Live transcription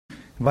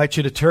invite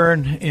you to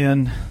turn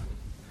in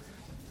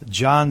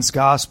John's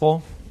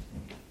Gospel,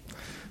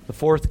 the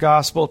fourth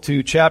Gospel,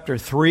 to chapter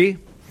 3.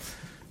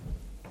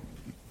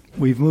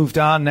 We've moved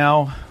on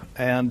now,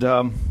 and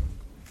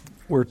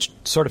we're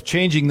sort of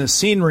changing the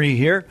scenery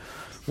here,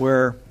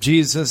 where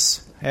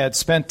Jesus had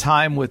spent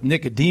time with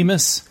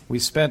Nicodemus. We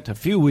spent a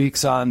few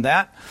weeks on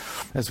that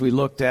as we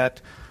looked at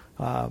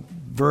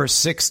verse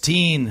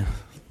 16.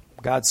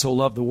 God so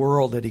loved the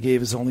world that he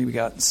gave his only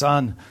begotten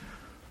Son,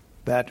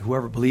 that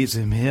whoever believes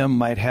in him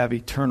might have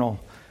eternal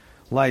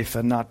life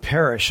and not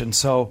perish. And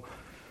so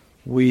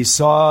we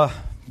saw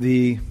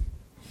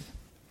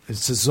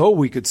it's as though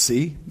we could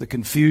see the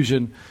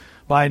confusion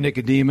by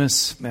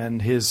Nicodemus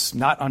and his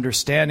not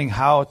understanding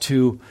how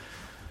to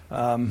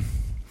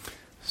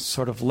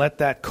sort of let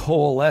that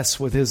coalesce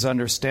with his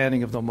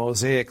understanding of the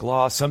Mosaic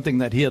law, something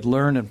that he had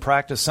learned and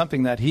practiced,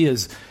 something that he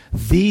is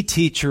the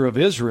teacher of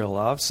Israel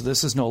of. So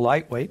this is no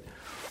lightweight.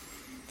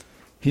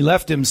 He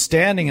left him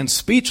standing and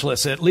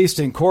speechless, at least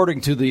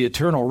according to the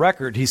eternal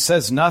record. He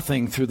says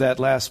nothing through that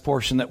last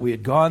portion that we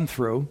had gone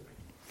through.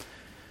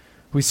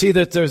 We see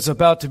that there's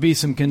about to be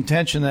some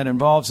contention that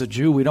involves a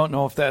Jew. We don't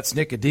know if that's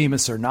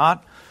Nicodemus or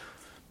not,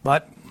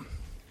 but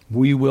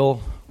we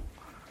will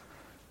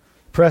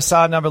press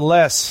on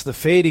nevertheless. The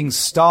fading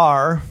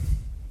star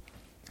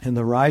and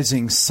the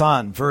rising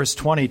sun, verse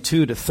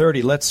 22 to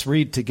 30. Let's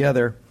read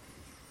together.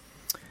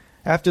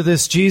 After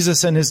this,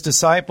 Jesus and his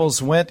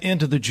disciples went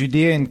into the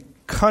Judean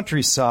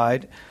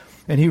countryside,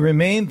 and he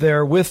remained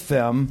there with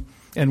them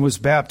and was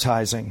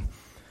baptizing.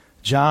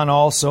 John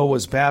also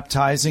was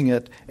baptizing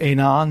at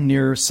Aenon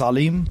near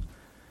Salim,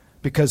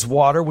 because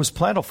water was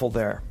plentiful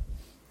there.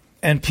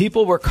 And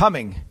people were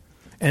coming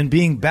and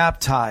being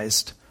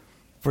baptized,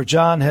 for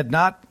John had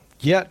not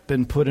yet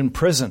been put in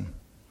prison.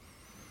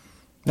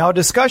 Now a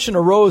discussion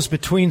arose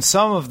between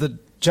some of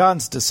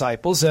John's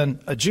disciples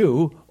and a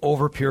Jew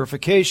over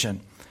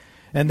purification.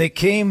 And they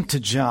came to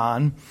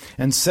John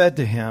and said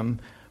to him,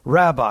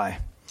 Rabbi,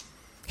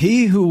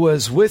 he who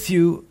was with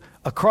you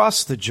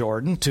across the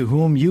Jordan, to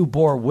whom you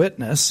bore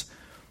witness,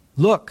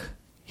 look,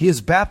 he is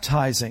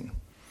baptizing,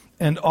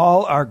 and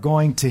all are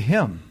going to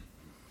him.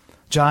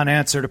 John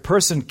answered, a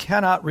person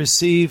cannot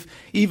receive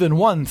even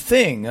one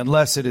thing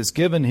unless it is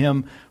given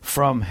him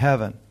from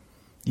heaven.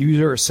 You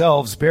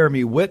yourselves bear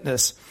me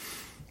witness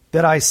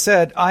that I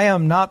said, I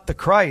am not the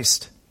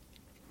Christ,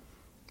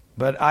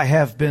 but I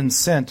have been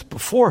sent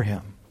before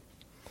him.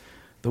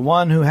 The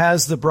one who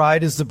has the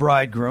bride is the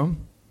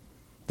bridegroom.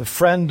 The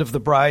friend of the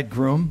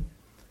bridegroom,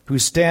 who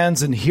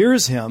stands and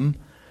hears him,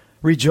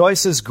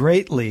 rejoices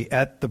greatly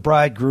at the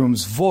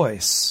bridegroom's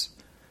voice.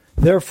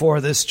 Therefore,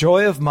 this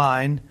joy of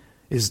mine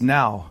is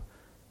now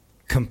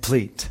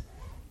complete.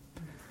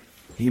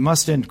 He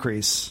must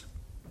increase,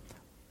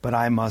 but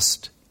I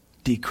must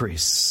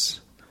decrease.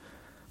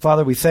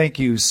 Father, we thank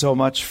you so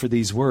much for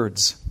these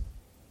words.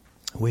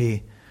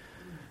 We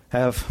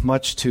have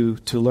much to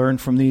learn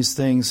from these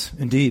things.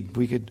 Indeed,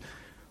 we could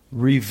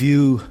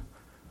review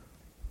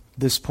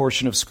this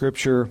portion of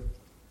Scripture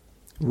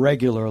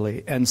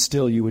regularly, and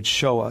still you would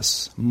show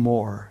us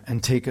more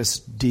and take us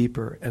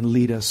deeper and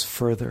lead us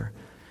further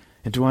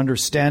into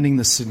understanding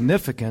the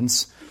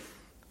significance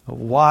of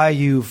why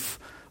you've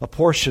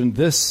apportioned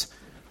this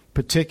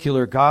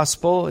particular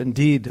gospel,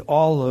 indeed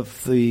all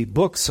of the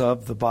books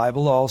of the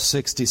Bible, all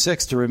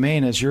 66, to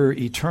remain as your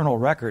eternal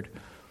record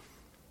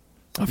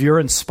of your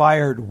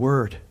inspired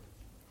word.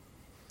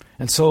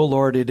 And so,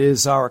 Lord, it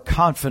is our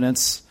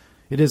confidence,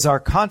 it is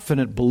our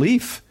confident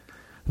belief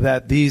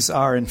that these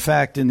are, in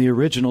fact, in the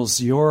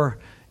originals, your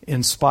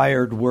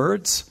inspired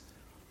words.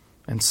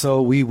 And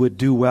so we would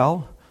do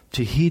well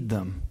to heed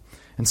them.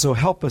 And so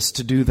help us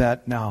to do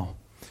that now.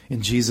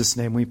 In Jesus'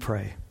 name we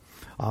pray.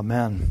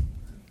 Amen.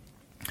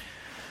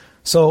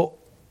 So,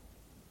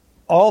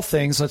 all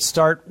things, let's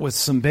start with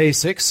some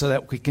basics so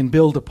that we can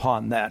build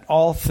upon that.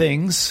 All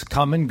things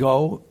come and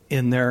go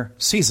in their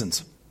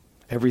seasons.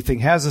 Everything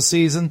has a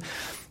season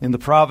in the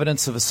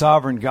providence of a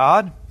sovereign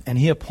God, and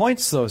he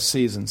appoints those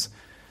seasons.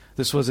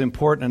 This was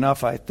important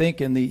enough, I think,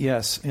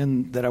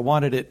 that I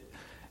wanted it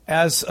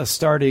as a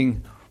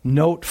starting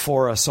note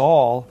for us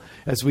all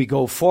as we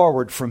go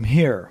forward from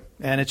here.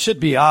 And it should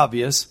be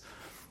obvious,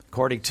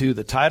 according to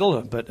the title,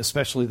 but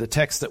especially the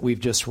text that we've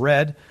just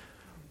read.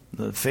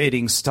 The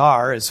fading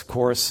star is, of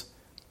course,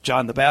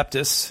 John the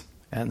Baptist,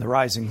 and the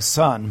rising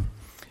sun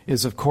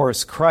is, of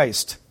course,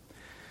 Christ.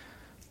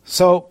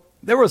 So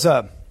there was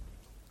a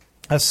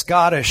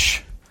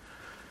Scottish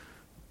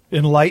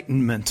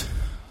Enlightenment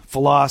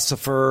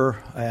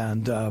philosopher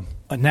and a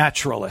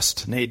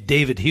naturalist named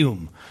David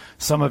Hume.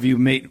 Some of you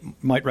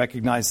might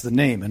recognize the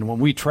name. And when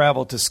we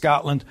traveled to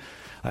Scotland,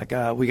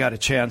 we got a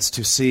chance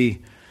to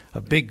see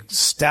a big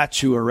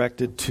statue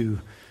erected to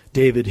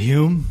David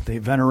Hume. They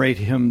venerate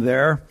him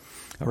there,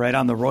 right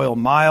on the Royal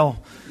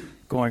Mile,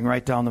 going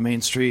right down the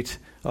main street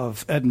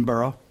of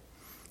Edinburgh.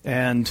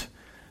 And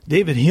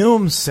David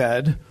Hume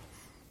said,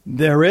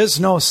 there is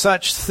no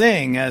such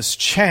thing as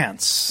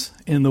chance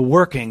in the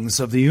workings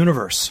of the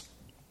universe.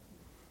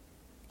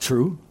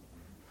 True.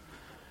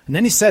 And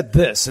then he said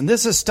this, and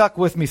this has stuck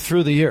with me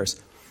through the years.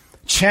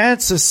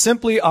 Chance is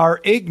simply our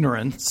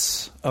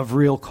ignorance of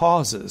real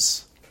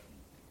causes.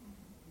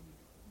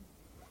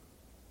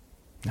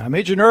 Now, I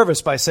made you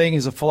nervous by saying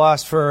he's a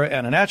philosopher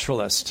and a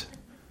naturalist.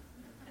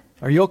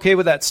 Are you okay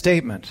with that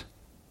statement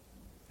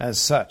as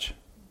such?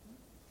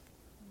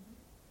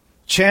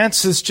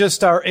 Chance is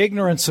just our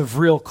ignorance of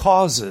real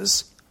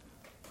causes.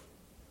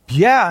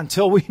 Yeah,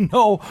 until we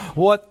know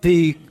what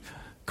the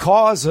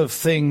cause of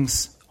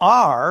things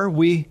are,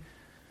 we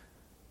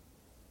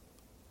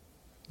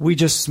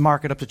just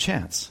mark it up to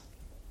chance.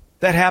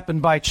 That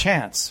happened by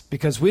chance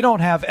because we don't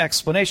have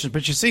explanations.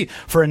 But you see,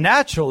 for a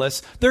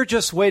naturalist, they're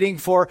just waiting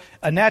for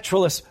a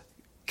naturalist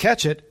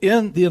catch it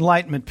in the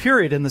Enlightenment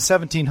period in the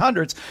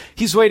 1700s.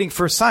 He's waiting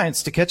for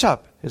science to catch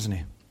up, isn't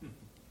he?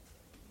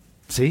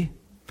 See?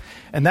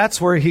 And that's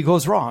where he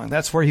goes wrong.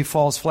 That's where he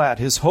falls flat.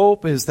 His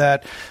hope is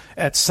that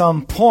at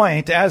some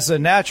point, as a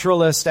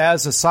naturalist,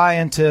 as a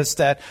scientist,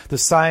 that the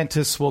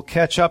scientists will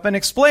catch up and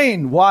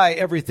explain why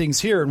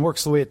everything's here and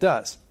works the way it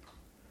does.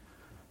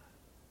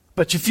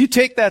 But if you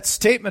take that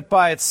statement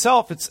by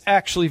itself, it's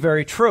actually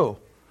very true.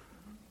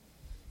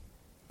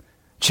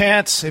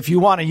 Chance, if you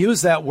want to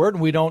use that word,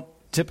 and we don't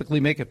typically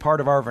make it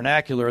part of our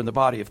vernacular in the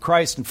body of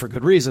Christ, and for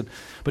good reason,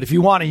 but if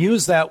you want to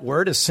use that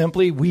word as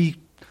simply we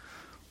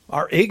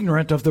are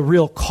ignorant of the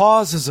real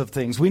causes of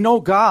things. We know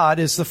God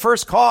is the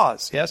first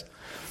cause, yes?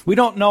 We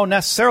don't know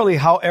necessarily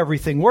how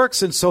everything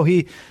works, and so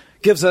he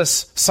gives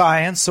us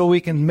science so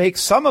we can make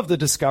some of the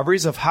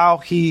discoveries of how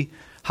he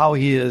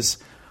is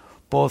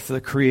both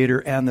the creator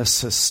and the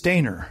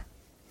sustainer,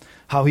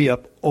 how he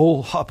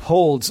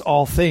upholds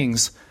all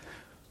things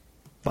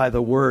by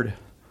the word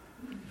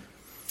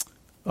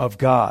of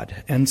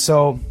God. And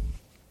so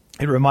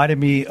it reminded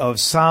me of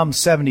Psalm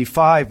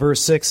 75,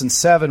 verse 6 and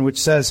 7,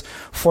 which says,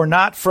 "For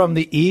not from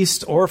the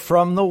east or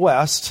from the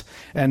west,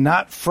 and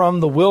not from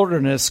the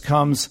wilderness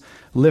comes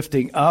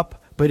lifting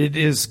up, but it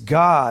is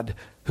God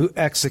who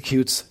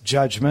executes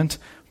judgment,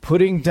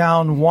 putting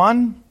down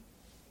one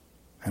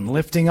and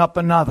lifting up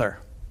another."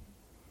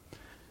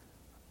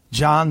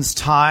 John's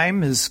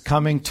time is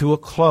coming to a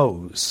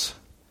close.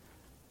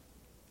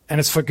 And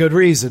it's for good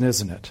reason,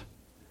 isn't it?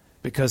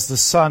 Because the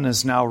sun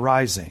is now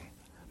rising.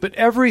 But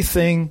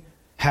everything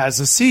has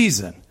a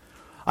season.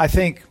 I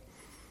think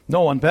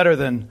no one better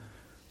than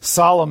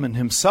Solomon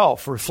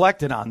himself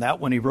reflected on that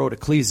when he wrote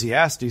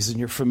Ecclesiastes, and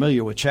you're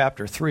familiar with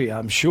chapter 3,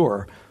 I'm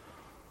sure.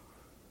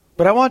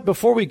 But I want,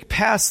 before we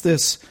pass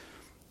this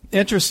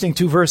interesting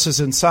 2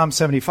 verses in Psalm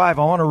 75,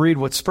 I want to read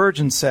what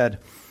Spurgeon said.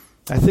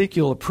 I think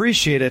you'll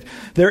appreciate it.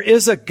 There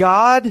is a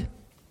God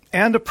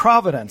and a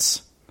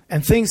providence,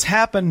 and things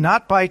happen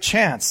not by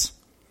chance.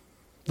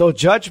 Though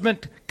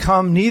judgment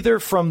come neither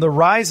from the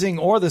rising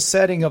or the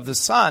setting of the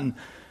sun,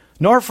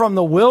 nor from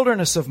the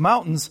wilderness of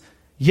mountains,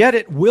 yet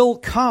it will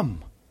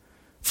come,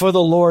 for the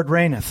Lord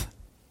reigneth.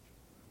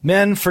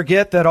 Men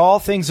forget that all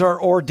things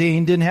are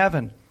ordained in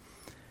heaven.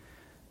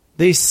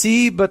 They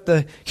see but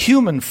the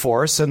human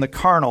force and the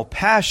carnal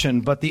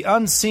passion, but the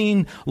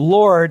unseen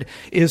Lord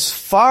is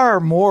far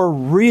more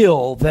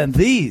real than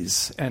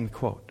these, end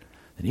quote.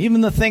 And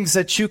even the things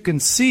that you can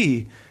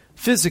see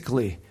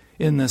physically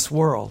in this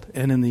world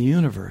and in the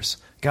universe,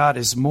 God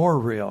is more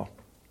real.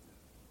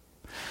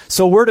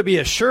 So we're to be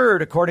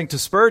assured, according to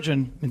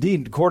Spurgeon,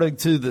 indeed according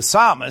to the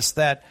psalmist,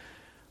 that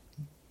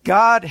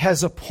God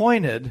has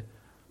appointed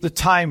the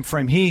time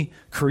frame. He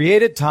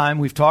created time.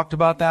 We've talked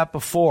about that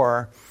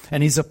before.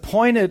 And he's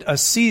appointed a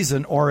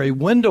season or a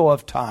window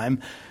of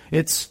time.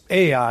 It's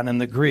aeon in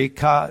the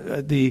Greek.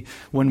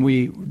 When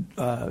we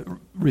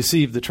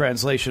receive the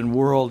translation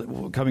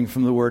 "world" coming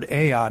from the word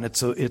aeon,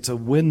 it's a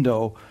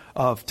window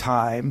of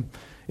time.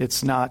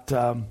 It's not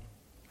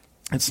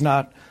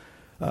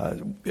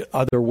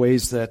other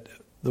ways that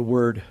the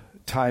word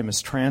time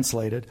is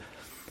translated.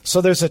 So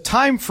there's a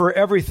time for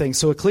everything.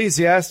 So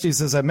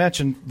Ecclesiastes, as I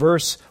mentioned,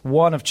 verse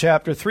 1 of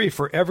chapter 3,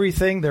 "For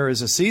everything there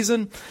is a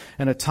season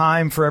and a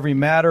time for every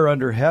matter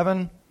under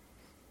heaven."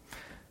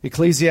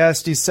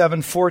 Ecclesiastes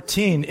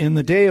 7:14, "In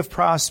the day of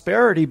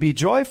prosperity be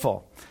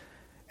joyful,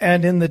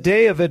 and in the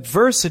day of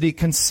adversity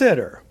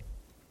consider.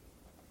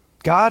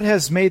 God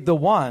has made the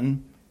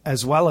one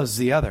as well as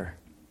the other."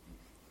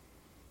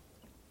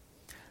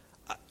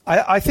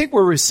 I think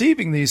we're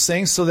receiving these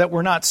things so that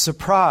we're not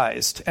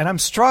surprised. And I'm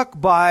struck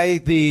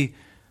by the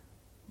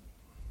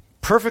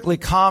perfectly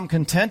calm,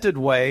 contented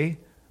way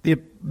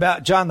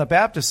John the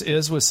Baptist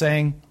was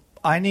saying,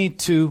 I need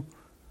to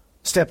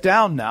step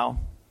down now.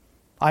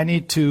 I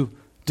need to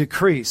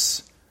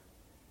decrease,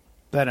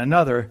 that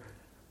another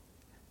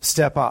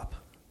step up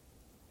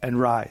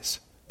and rise.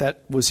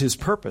 That was his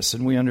purpose,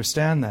 and we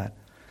understand that.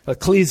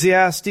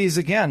 Ecclesiastes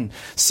again,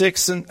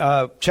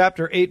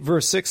 chapter 8,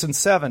 verse 6 and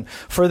 7.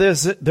 "For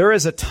there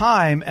is a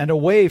time and a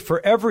way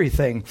for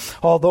everything,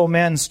 although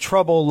man's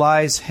trouble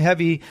lies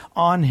heavy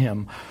on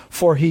him.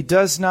 For he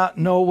does not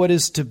know what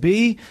is to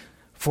be,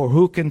 for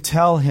who can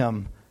tell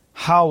him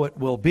how it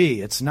will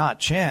be?" It's not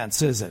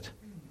chance, is it?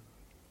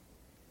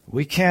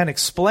 We can't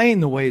explain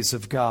the ways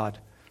of God,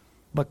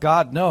 but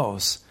God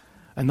knows.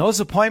 And those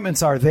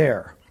appointments are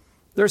there.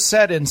 They're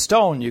set in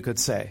stone, you could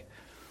say.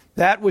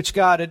 That which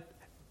God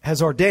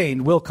has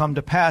ordained will come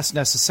to pass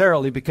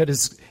necessarily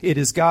because it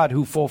is God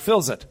who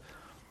fulfills it.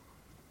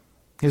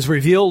 His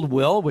revealed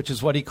will, which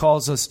is what he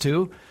calls us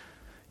to,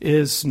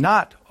 is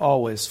not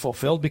always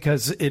fulfilled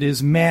because it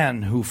is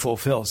man who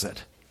fulfills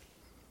it.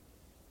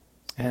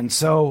 And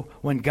so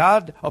when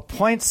God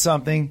appoints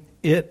something,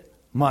 it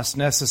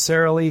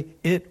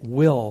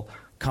will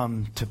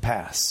come to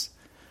pass.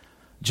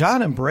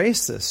 John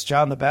embraced this.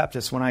 John the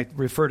Baptist, when I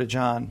refer to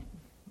John,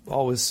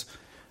 always,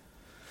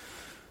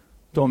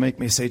 don't make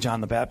me say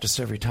John the Baptist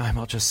every time.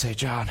 I'll just say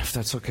John, if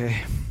that's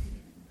okay.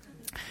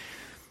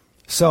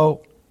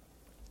 So,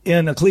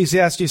 in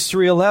Ecclesiastes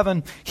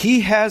 3:11,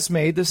 he has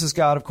made, this is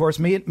God of course,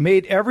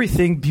 made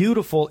everything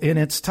beautiful in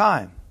its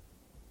time.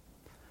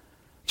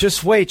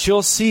 Just wait,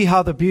 you'll see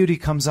how the beauty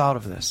comes out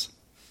of this.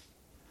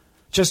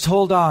 Just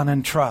hold on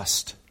and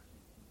trust.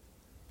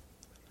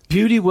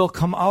 Beauty will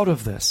come out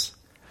of this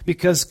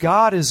because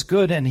God is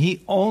good and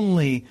he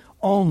only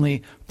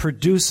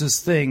produces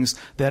things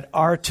that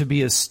are to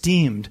be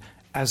esteemed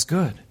as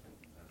good.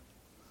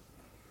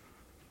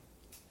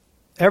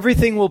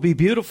 Everything will be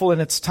beautiful in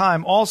its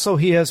time. Also,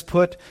 he has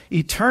put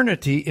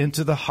eternity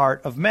into the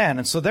heart of man.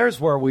 And so there's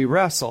where we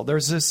wrestle.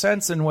 There's this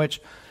sense in which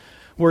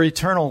we're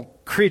eternal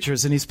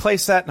creatures, and he's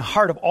placed that in the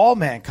heart of all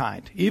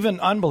mankind, even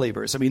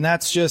unbelievers. I mean,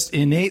 that's just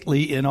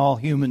innately in all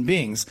human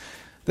beings,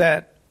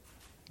 that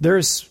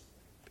there's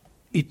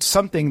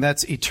something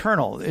that's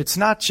eternal. It's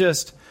not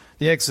just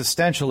the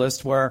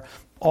existentialist where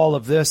all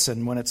of this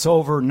and when it's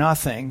over,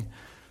 nothing.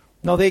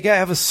 No, they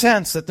have a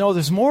sense that, no,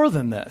 there's more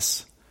than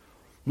this.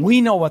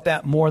 We know what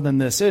that more than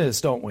this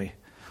is, don't we?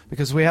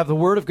 Because we have the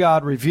Word of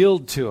God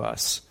revealed to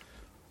us.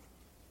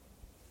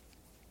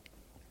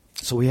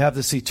 So we have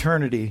this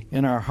eternity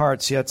in our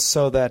hearts, yet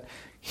so that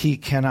he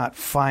cannot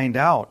find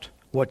out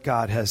what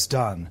God has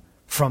done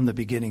from the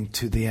beginning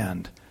to the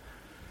end.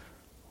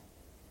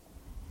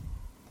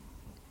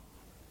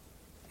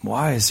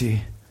 Why is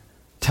he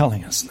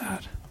telling us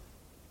that?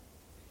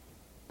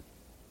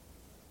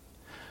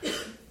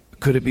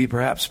 Could it be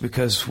perhaps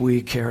because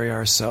we carry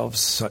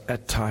ourselves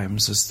at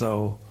times as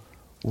though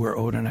we're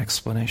owed an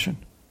explanation?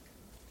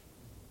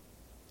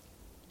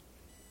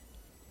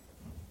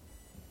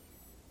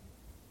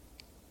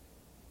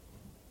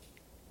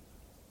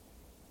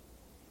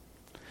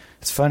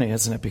 It's funny,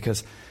 isn't it?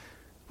 Because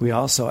we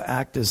also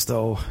act as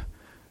though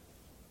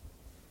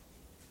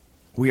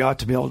we ought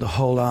to be able to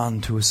hold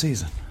on to a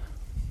season.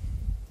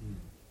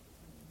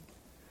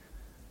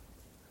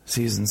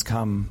 Seasons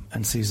come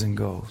and season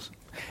goes.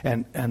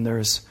 And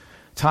there's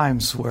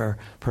times where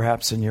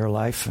perhaps in your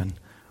life and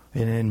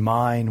in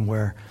mine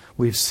where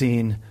we've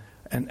seen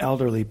an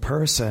elderly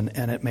person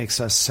and it makes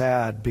us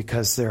sad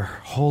because they're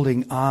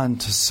holding on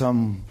to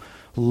some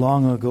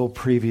long ago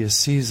previous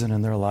season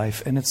in their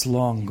life and it's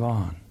long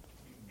gone.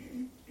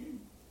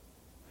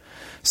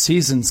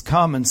 Seasons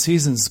come and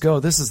seasons go.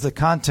 This is the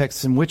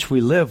context in which we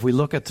live. We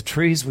look at the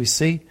trees we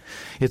see.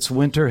 It's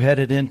winter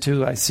headed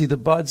into, I see the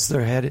buds,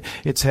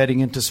 it's heading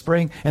into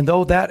spring. And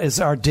though that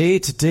is our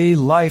day-to-day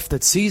life,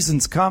 that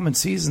seasons come and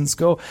seasons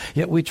go,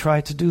 yet we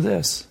try to do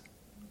this.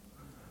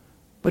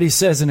 But he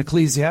says in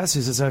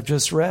Ecclesiastes, as I've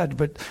just read,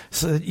 but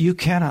so that you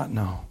cannot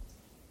know.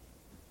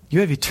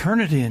 You have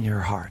eternity in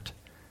your heart.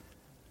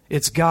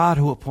 It's God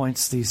who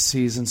appoints these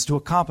seasons to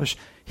accomplish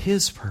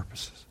his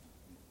purposes.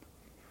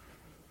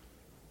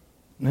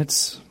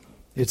 It's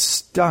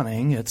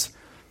stunning.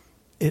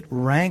 It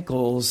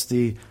rankles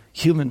the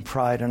human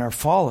pride in our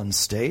fallen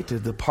state,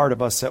 the part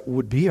of us that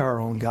would be our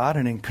own God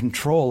and in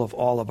control of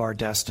all of our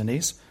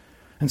destinies.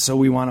 And so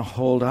we want to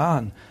hold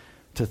on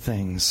to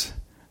things.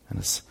 And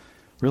it's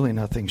really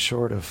nothing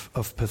short of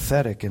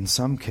pathetic in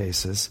some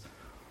cases.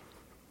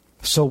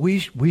 So we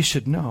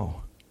should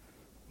know.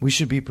 We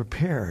should be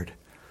prepared.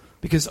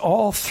 Because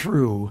all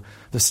through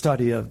the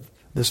study of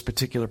this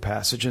particular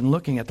passage and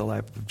looking at the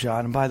life of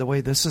John, and by the way,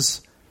 this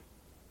is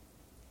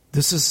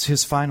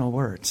his final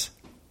words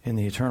in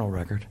the eternal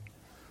record.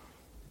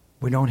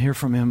 We don't hear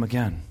from him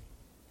again.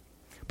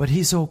 But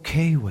he's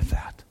okay with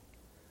that.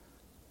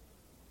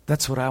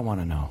 That's what I want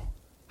to know.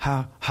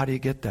 How do you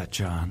get that,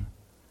 John?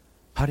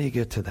 How do you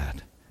get to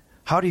that?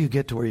 How do you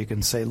get to where you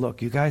can say,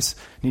 look, you guys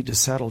need to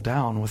settle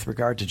down with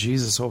regard to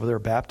Jesus over there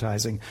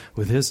baptizing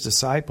with his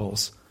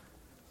disciples,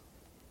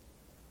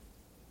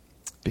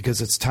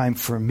 because it's time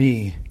for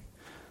me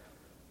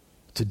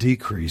to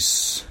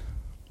decrease.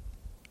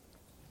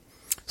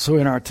 So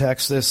in our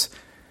text, this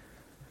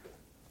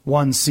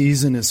one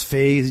season is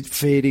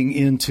fading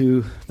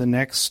into the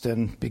next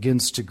and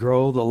begins to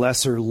grow. The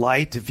lesser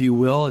light, if you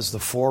will, is the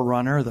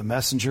forerunner, the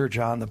messenger,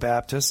 John the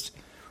Baptist.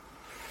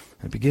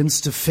 It begins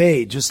to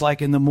fade, just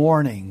like in the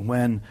morning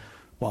when,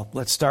 well,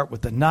 let's start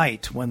with the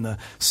night, when the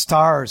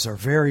stars are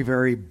very,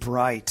 very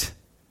bright.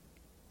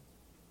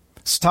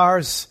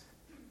 Stars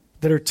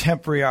that are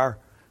temporary are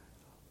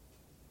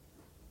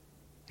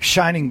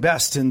shining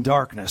best in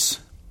darkness.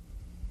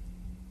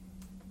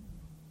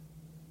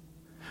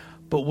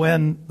 But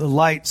when the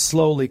light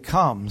slowly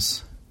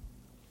comes,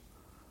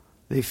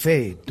 they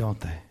fade, don't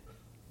they?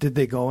 Did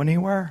they go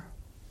anywhere?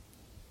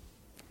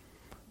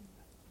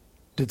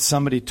 Did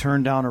somebody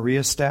turn down a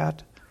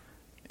rheostat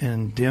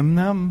and dim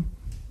them?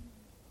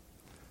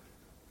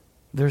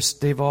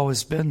 They've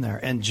always been there.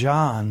 And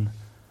John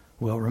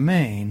will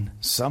remain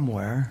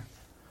somewhere.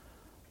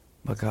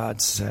 But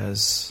God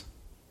says,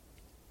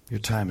 your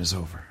time is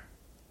over.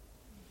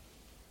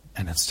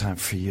 And it's time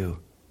for you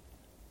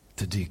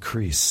to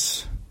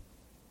decrease.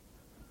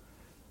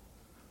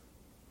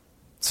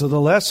 So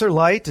the lesser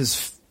light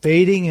is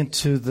fading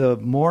into the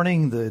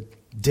morning. The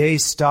day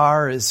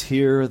star is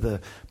here. The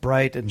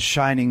bright and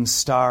shining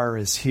star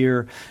is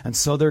here. And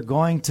so they're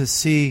going to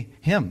see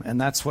him.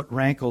 And that's what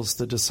rankles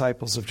the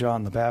disciples of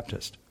John the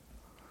Baptist.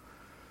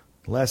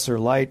 Lesser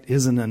light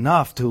isn't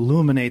enough to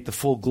illuminate the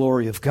full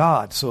glory of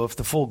God. So if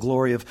the full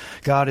glory of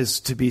God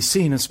is to be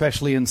seen,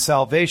 especially in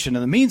salvation,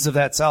 and the means of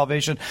that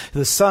salvation,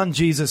 the Son,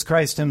 Jesus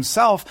Christ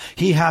himself,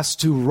 he has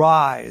to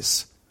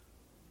rise.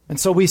 And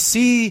so we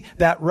see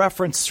that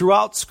reference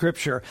throughout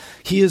Scripture.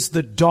 He is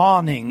the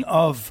dawning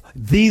of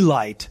the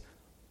light.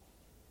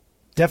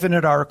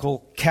 Definite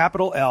article,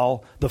 capital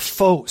L, the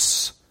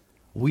Phos.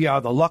 We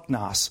are the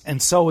Luknos, and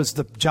so is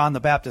the John the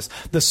Baptist,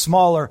 the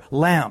smaller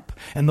lamp.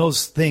 And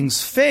those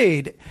things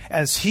fade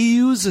as he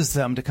uses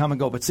them to come and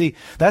go. But see,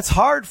 that's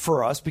hard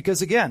for us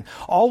because, again,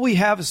 all we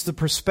have is the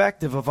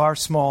perspective of our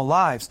small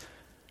lives.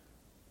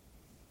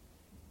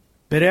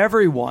 But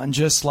everyone,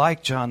 just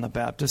like John the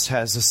Baptist,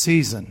 has a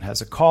season, has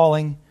a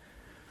calling,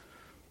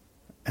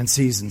 and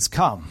seasons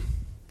come,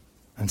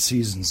 and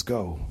seasons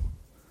go.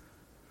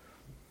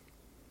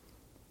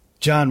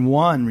 John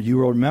 1, you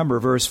will remember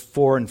verse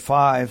 4 and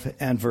 5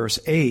 and verse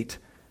 8.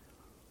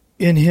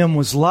 In him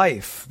was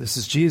life. This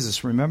is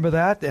Jesus, remember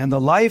that? And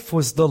the life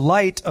was the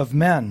light of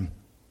men.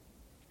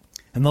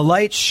 And the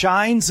light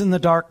shines in the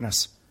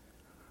darkness.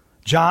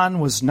 John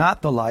was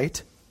not the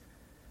light,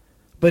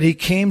 but he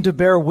came to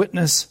bear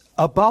witness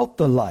about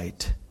the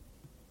light.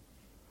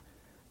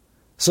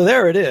 So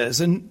there it is.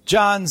 And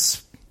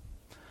John's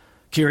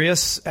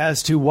curious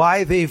as to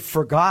why they've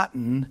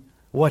forgotten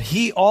what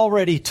he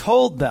already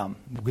told them,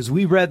 because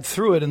we read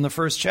through it in the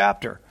first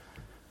chapter.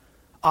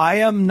 I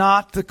am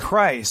not the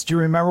Christ. Do you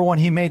remember when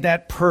he made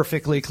that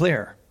perfectly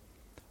clear?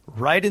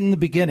 Right in the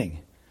beginning.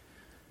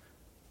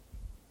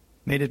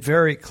 Made it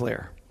very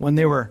clear when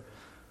they were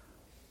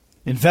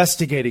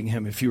investigating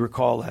him, if you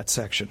recall that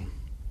section.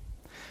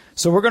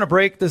 So we're going to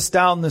break this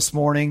down this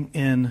morning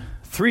in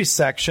 3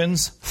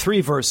 sections,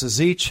 3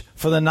 verses each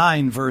for the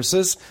 9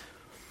 verses.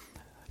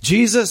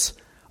 Jesus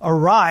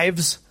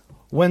arrives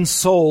when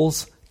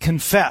souls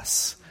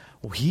confess.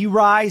 He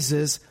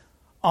rises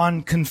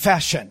on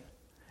confession,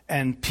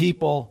 and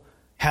people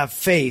have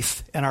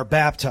faith and are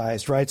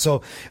baptized, right?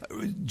 So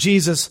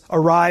Jesus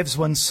arrives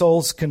when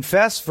souls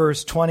confess,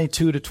 verse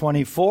 22 to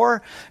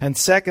 24. And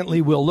secondly,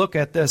 we'll look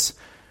at this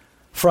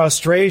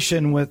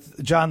frustration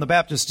with John the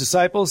Baptist's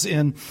disciples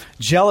in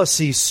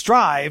jealousy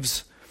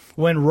strives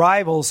when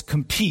rivals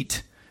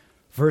compete,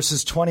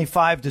 verses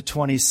 25 to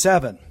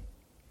 27.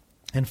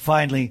 And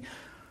finally,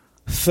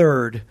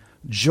 third,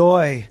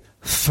 joy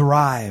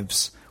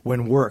thrives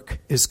when work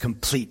is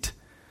complete,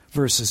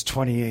 verses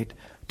 28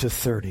 to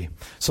 30.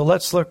 So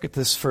let's look at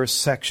this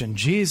first section.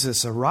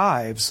 Jesus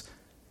arrives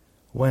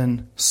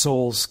when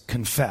souls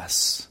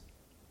confess.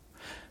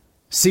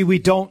 See, we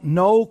don't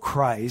know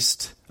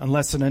Christ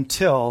unless and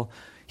until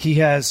he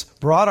has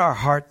brought our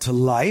heart to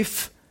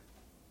life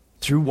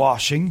through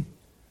washing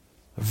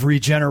of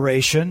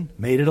regeneration,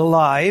 made it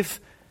alive,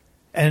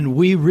 and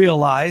we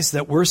realize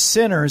that we're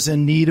sinners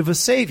in need of a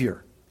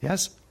Savior.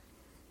 Yes?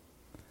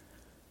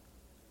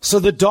 So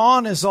the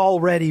dawn is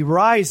already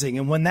rising,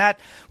 and when that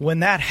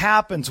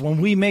happens, when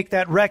we make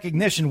that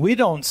recognition, we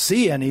don't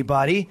see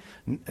anybody,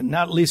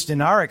 not at least in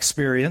our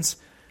experience,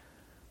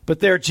 but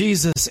there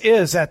Jesus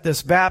is at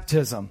this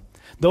baptism.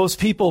 Those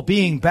people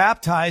being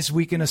baptized,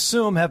 we can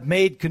assume, have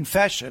made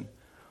confession.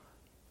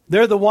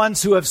 They're the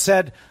ones who have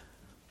said,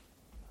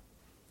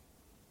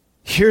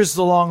 here's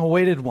the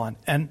long-awaited one,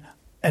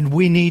 and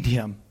we need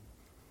him.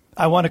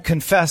 I want to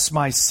confess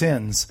my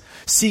sins,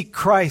 seek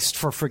Christ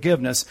for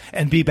forgiveness,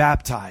 and be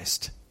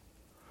baptized.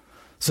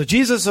 So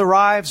Jesus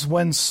arrives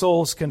when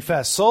souls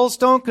confess. Souls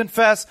don't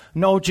confess,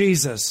 no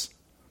Jesus.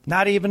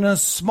 Not even a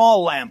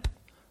small lamp.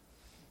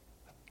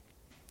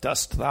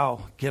 Dost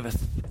thou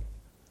giveth.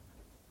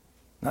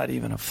 Not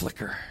even a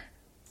flicker.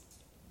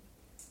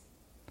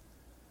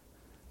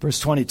 Verse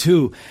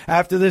 22,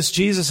 after this,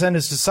 Jesus and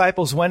his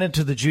disciples went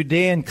into the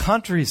Judean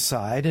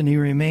countryside, and he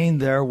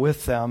remained there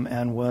with them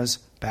and was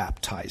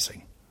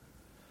baptizing.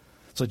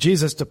 So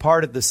Jesus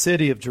departed the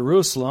city of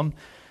Jerusalem,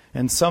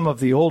 and some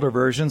of the older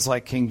versions,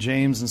 like King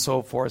James and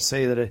so forth,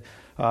 say that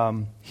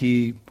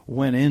he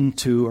went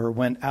into or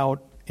went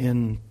out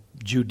in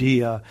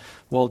Judea.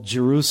 Well,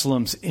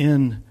 Jerusalem's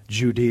in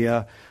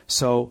Judea,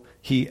 so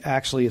he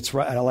actually,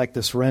 I like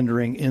this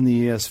rendering in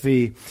the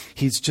ESV,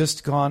 he's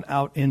just gone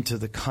out into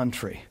the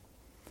country,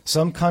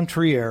 some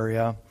country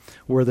area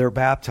where they're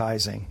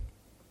baptizing.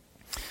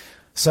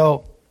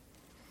 So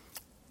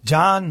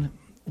John,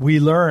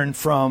 we learn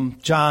from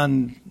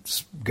John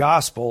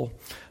gospel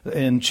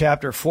in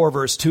chapter 4,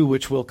 verse 2,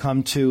 which we'll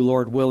come to,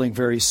 Lord willing,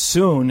 very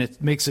soon,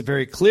 it makes it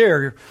very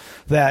clear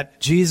that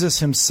Jesus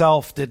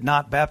himself did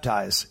not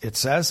baptize, it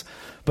says,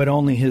 but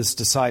only his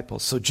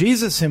disciples. So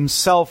Jesus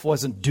himself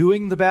wasn't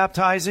doing the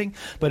baptizing,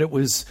 but it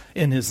was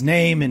in his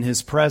name, in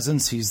his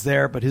presence, he's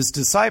there, but his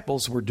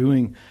disciples were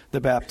doing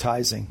the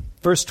baptizing.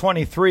 Verse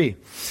 23,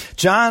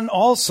 John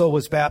also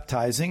was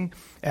baptizing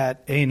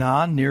at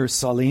Aenon near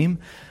Salim,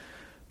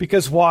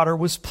 because water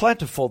was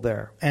plentiful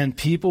there, and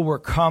people were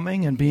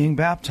coming and being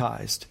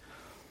baptized.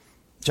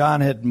 John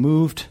had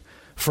moved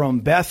from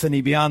Bethany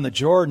beyond the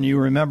Jordan. You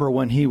remember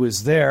when he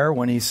was there,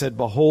 when he said,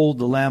 "Behold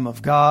the Lamb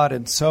of God,"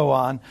 and so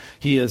on.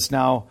 He has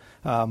now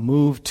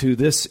moved to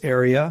this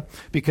area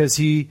because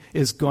he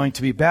is going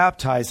to be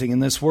baptizing.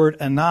 And this word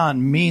Aenon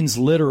means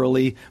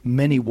literally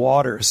many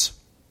waters.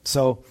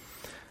 So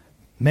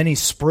many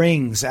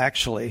springs,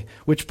 actually,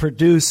 which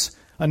produce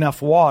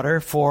enough water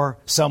for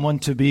someone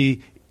to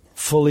be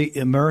fully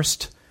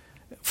immersed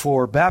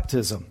for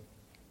baptism.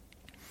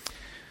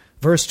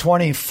 Verse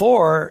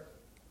 24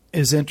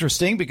 is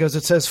interesting because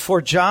it says,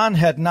 "For John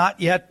had not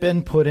yet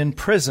been put in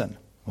prison."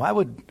 Why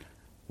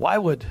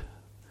would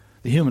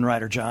the human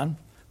writer John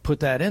put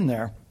that in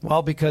there?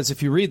 Well, because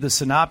if you read the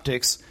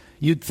synoptics,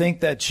 you'd think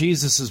that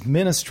Jesus'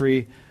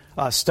 ministry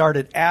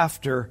started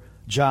after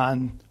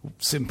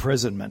John's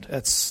imprisonment.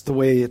 That's the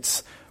way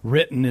it's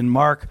written in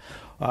Mark.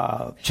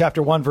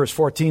 Chapter 1, verse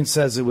 14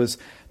 says it was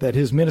that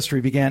his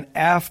ministry began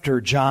after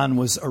John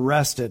was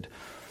arrested.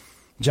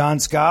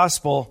 John's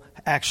gospel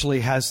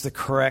actually has the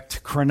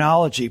correct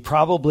chronology.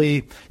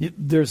 Probably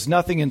there's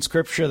nothing in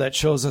Scripture that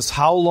shows us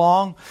how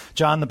long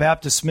John the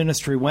Baptist's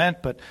ministry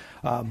went, but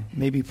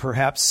maybe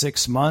perhaps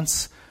 6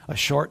 months, a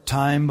short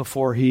time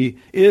before he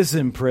is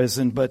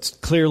imprisoned. But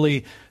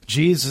clearly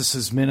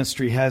Jesus'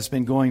 ministry has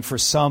been going for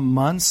some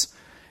months,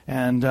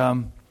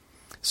 and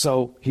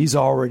so he's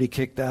already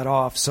kicked that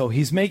off. So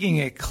he's making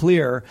it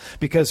clear,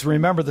 because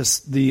remember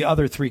the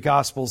other three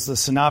Gospels, the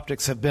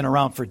synoptics, have been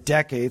around for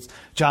decades.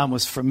 John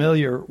was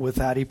familiar with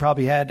that. He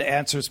probably had to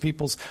answer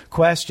people's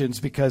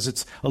questions because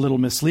it's a little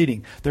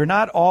misleading. They're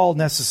not all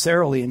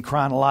necessarily in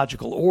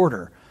chronological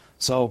order.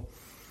 So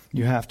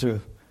you have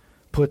to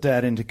put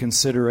that into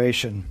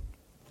consideration.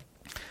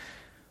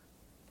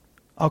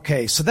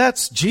 Okay, so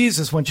that's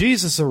Jesus. When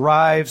Jesus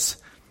arrives,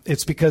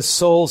 it's because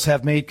souls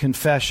have made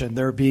confession.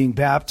 They're being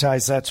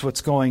baptized. That's what's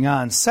going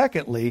on.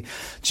 Secondly,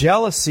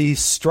 jealousy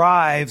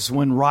strives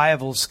when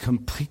rivals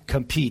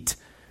compete.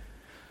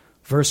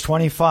 Verse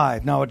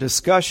 25, "Now a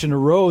discussion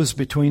arose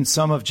between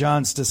some of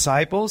John's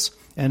disciples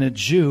and a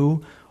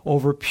Jew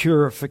over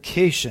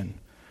purification."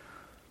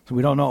 So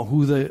we don't know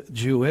who the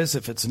Jew is,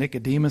 if it's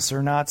Nicodemus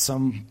or not.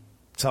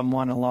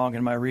 Someone along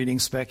in my reading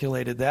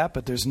speculated that,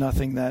 but there's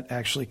nothing that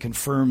actually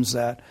confirms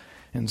that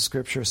in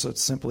Scripture, so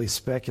it's simply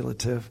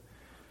speculative.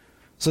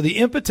 So the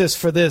impetus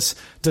for this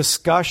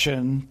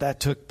discussion that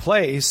took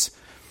place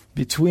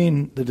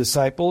between the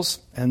disciples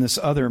and this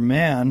other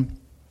man,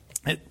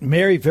 it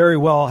may very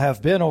well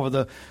have been over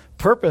the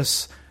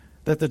purpose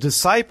that the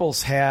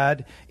disciples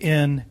had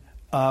in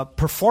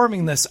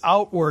performing this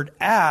outward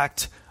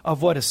act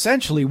of what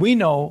essentially we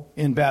know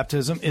in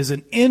baptism is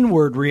an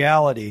inward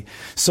reality.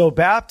 So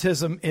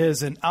baptism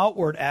is an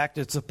outward act.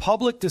 It's a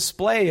public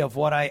display of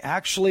what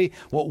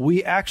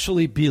we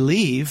actually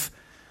believe.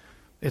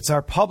 It's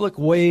our public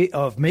way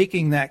of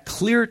making that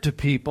clear to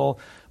people,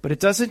 but it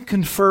doesn't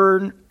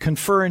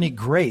confer any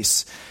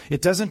grace.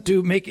 It doesn't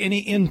make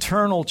any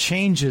internal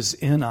changes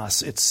in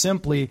us. It's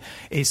simply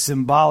a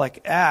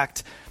symbolic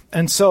act.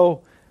 And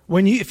so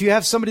if you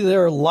have somebody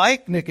there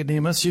like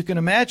Nicodemus, you can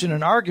imagine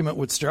an argument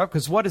would stir up,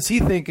 because what is he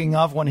thinking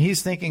of when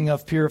he's thinking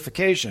of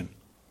purification?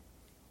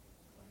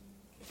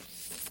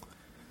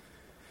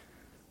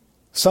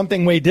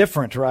 Something way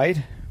different,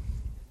 right?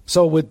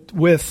 So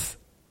with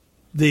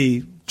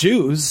the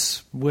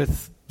Jews,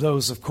 with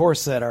those, of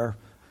course, that are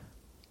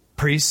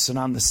priests and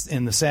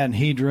in the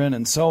Sanhedrin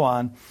and so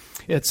on,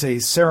 it's a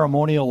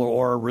ceremonial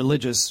or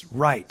religious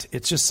rite.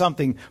 It's just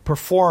something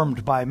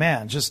performed by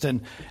man, just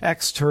an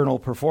external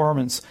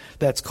performance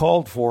that's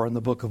called for in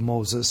the book of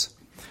Moses.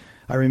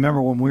 I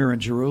remember when we were in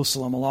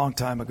Jerusalem a long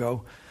time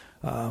ago,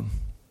 when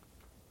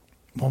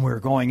we were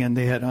going in,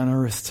 they had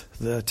unearthed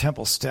the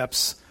temple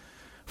steps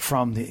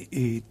from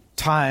the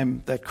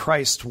time that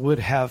Christ would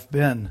have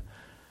been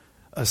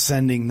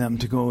ascending them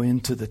to go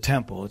into the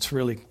temple. It's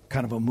really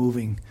kind of a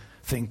moving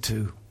thing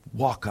to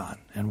walk on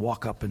and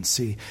walk up and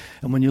see.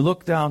 And when you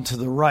look down to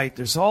the right,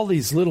 there's all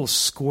these little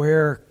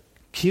square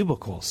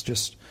cubicles,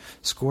 just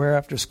square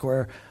after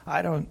square.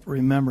 I don't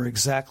remember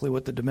exactly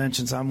what the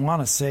dimensions. I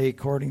want to say,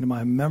 according to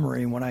my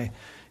memory, when I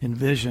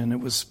envision, it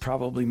was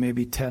probably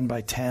maybe 10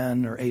 by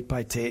 10 or 8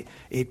 by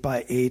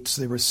 8.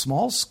 So they were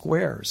small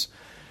squares.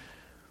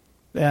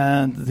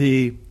 And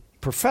the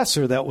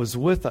professor that was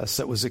with us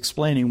that was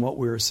explaining what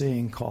we were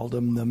seeing called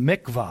them the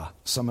mikvah.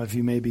 Some of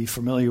you may be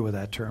familiar with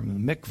that term,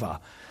 the mikvah.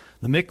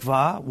 The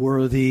mikvah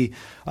were the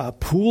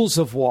pools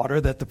of water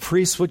that the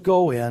priests would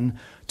go in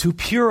to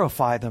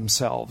purify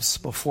themselves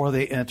before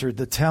they entered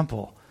the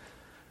temple.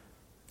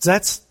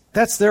 That's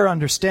That's their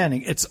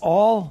understanding. It's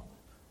all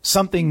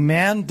something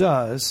man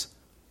does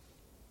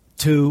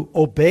to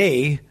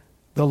obey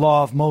the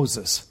law of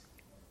Moses.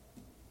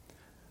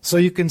 So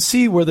you can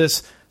see where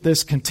this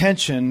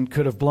contention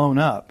could have blown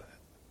up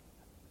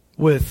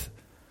with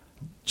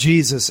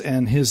Jesus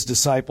and his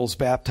disciples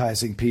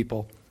baptizing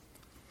people.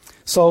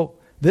 So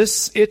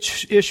this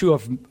issue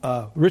of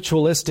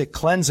ritualistic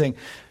cleansing,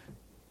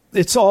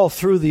 it's all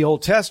through the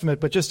Old Testament,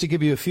 but just to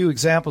give you a few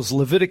examples,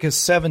 Leviticus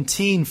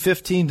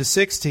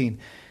 17:15-16,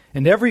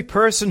 and every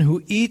person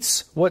who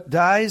eats what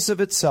dies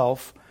of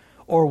itself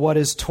or what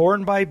is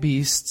torn by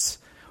beasts,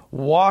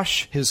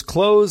 wash his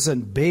clothes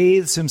and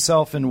bathes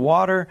himself in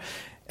water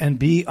and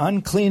be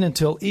unclean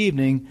until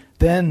evening,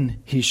 then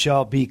he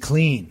shall be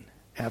clean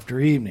after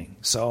evening.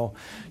 So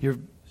you're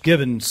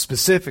given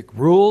specific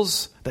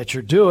rules that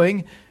you're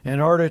doing in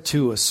order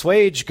to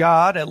assuage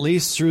God, at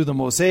least through the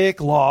Mosaic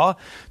law,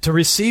 to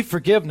receive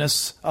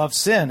forgiveness of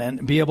sin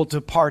and be able to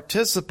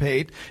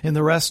participate in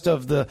the rest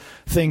of the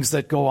things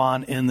that go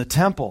on in the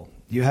temple.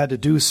 You had to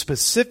do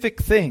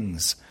specific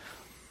things.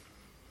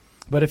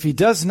 But if he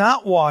does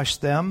not wash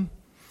them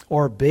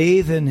or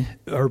bathe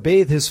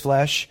his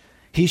flesh,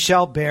 he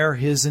shall bear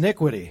his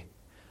iniquity.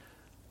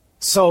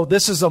 So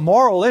this is a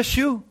moral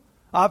issue.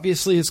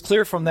 Obviously, it's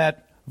clear from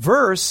that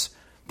verse,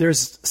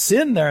 there's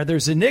sin there,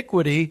 there's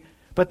iniquity,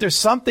 but there's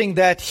something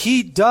that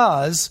he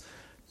does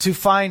to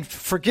find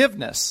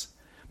forgiveness.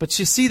 But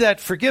you see that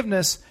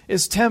forgiveness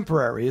is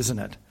temporary, isn't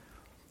it?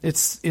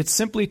 It's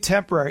simply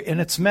temporary, and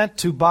it's meant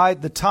to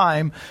bide the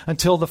time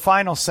until the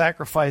final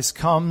sacrifice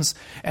comes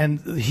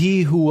and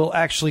he who will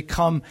actually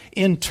come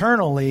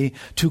internally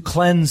to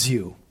cleanse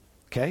you.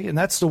 Okay? And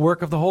that's the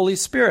work of the Holy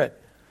Spirit.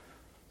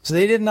 So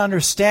they didn't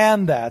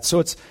understand that. So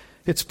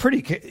it's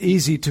pretty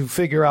easy to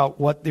figure out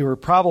what they were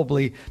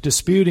probably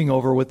disputing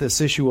over with this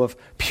issue of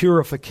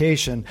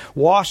purification.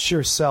 Wash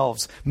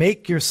yourselves.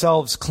 Make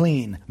yourselves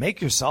clean.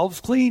 Make yourselves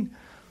clean?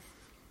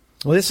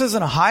 Well, this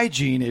isn't a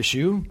hygiene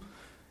issue.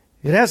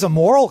 It has a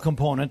moral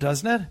component,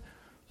 doesn't it?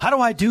 How do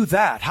I do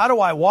that? How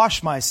do I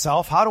wash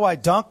myself? How do I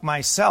dunk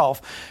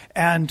myself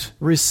and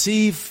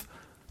receive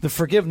the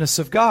forgiveness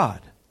of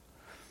God?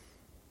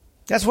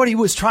 That's what he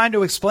was trying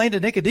to explain to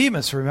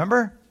Nicodemus,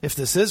 remember? If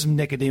this is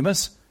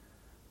Nicodemus.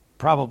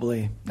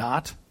 Probably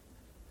not.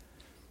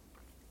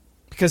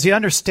 Because he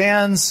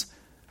understands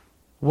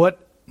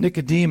what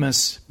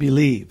Nicodemus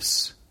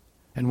believes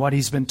and what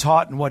he's been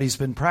taught and what he's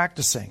been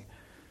practicing.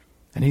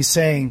 And he's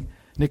saying,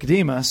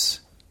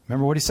 Nicodemus,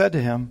 remember what he said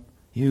to him?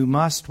 You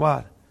must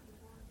what?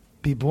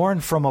 Be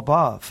born from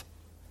above.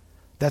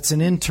 That's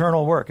an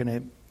internal work.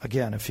 And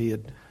again, if he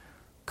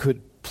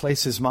could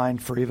place his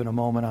mind for even a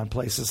moment on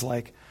places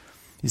like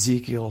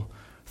Ezekiel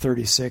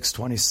 36,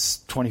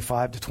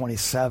 25 to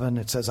 27,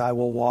 it says, I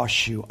will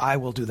wash you. I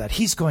will do that.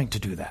 He's going to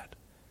do that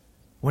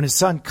when his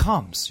son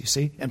comes, you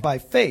see. And by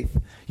faith,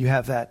 you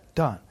have that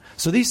done.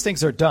 So these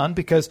things are done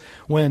because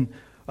when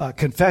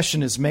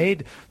confession is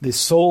made, the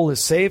soul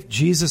is saved.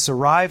 Jesus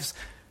arrives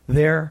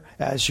there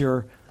as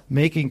you're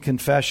making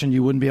confession.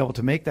 You wouldn't be able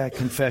to make that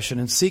confession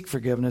and seek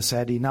forgiveness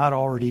had he not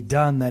already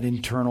done that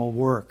internal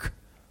work.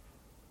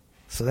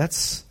 So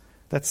that's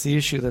the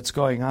issue that's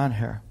going on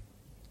here.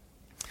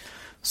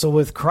 So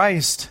with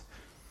Christ,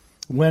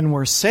 when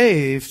we're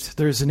saved,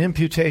 there's an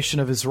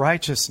imputation of his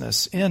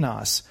righteousness in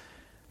us.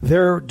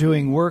 They're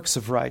doing works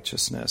of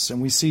righteousness,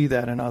 and we see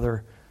that in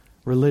other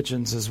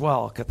religions as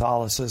well,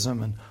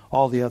 Catholicism and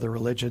all the other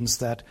religions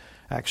that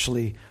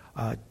actually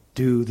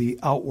do the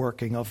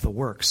outworking of the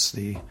works,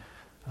 the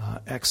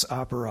ex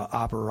opere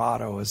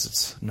operato, as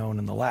it's known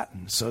in the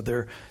Latin. So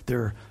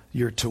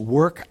you're to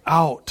work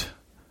out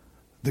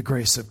the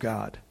grace of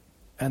God,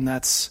 and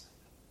that's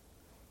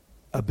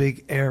a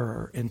big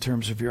error in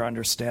terms of your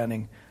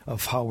understanding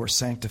of how we're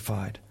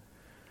sanctified.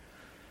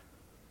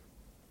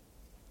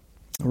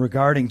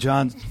 Regarding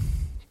John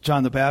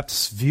the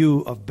Baptist's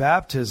view of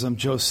baptism,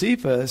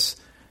 Josephus,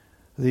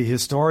 the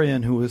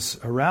historian who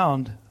was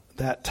around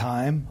that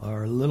time,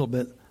 or a little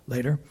bit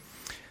later,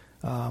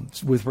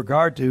 with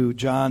regard to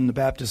John the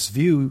Baptist's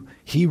view,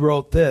 he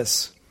wrote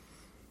this,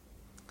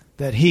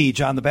 that he,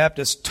 John the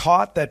Baptist,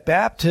 taught that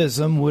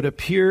baptism would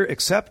appear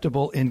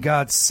acceptable in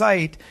God's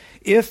sight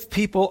if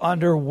people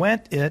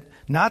underwent it,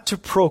 not to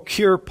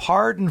procure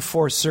pardon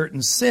for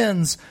certain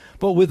sins,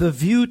 but with a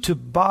view to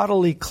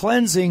bodily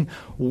cleansing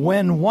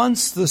when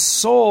once the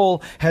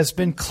soul has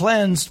been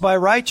cleansed by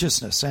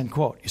righteousness, end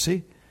quote. You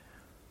see?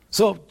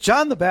 So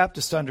John the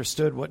Baptist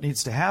understood what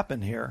needs to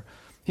happen here.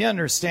 He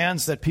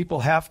understands that people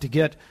have to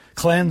get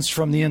cleansed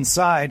from the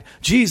inside.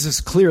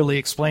 Jesus clearly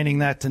explaining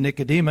that to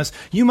Nicodemus.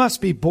 You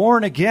must be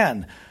born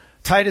again.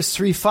 Titus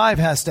 3:5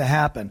 has to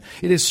happen.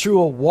 It is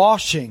through a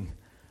washing.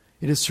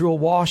 It is through a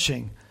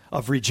washing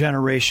of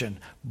regeneration,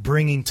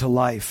 bringing to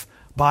life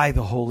by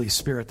the Holy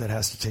Spirit that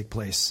has to take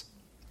place.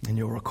 And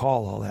you'll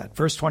recall all that.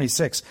 Verse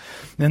 26,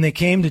 then they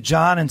came to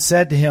John and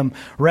said to him,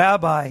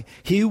 Rabbi,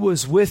 he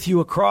was with you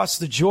across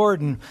the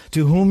Jordan,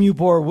 to whom you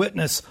bore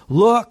witness.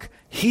 Look,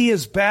 he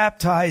is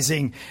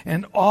baptizing,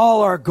 and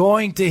all are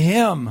going to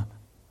him.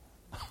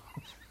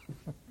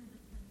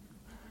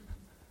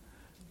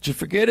 Did you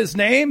forget his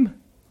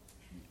name?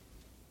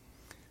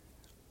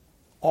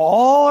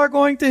 All are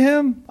going to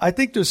him? I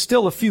think there's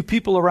still a few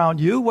people around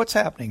you. What's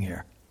happening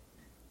here?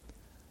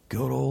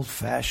 Good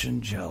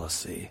old-fashioned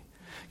jealousy.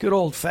 Good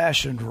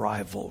old-fashioned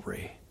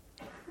rivalry.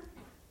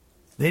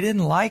 They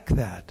didn't like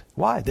that.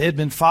 Why? They had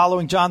been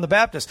following John the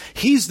Baptist.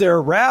 He's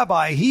their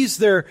rabbi. He's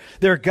their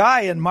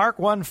guy. In Mark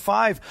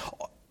 1:5,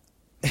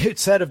 it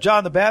said of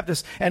John the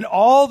Baptist, and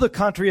all the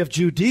country of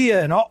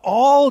Judea and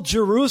all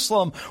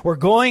Jerusalem were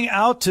going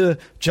out to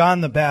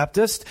John the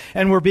Baptist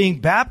and were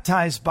being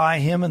baptized by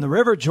him in the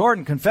river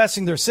Jordan,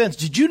 confessing their sins.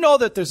 Did you know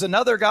that there's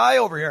another guy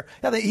over here?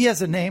 Yeah, he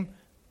has a name.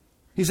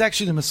 He's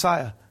actually the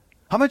Messiah.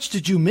 How much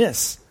did you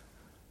miss?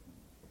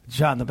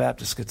 John the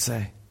Baptist could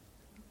say.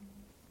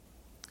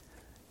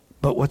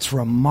 But what's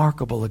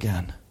remarkable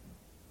again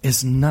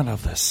is none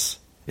of this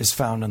is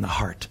found in the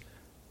heart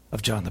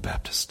of John the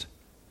Baptist.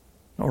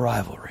 No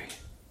rivalry,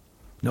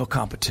 no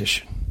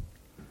competition.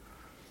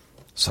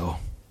 So,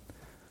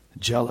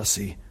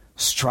 jealousy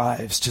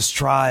strives. To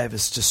strive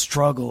is to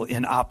struggle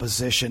in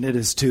opposition. It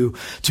is to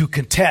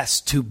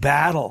contest, to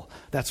battle.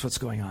 That's what's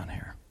going on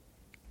here.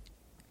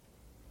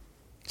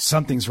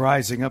 Something's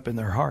rising up in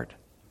their heart.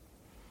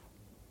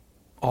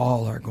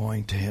 All are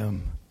going to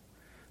him.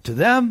 To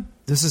them,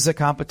 this is a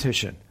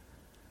competition.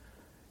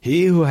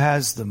 He who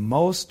has the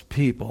most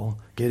people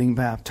getting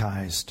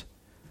baptized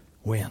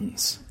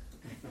wins.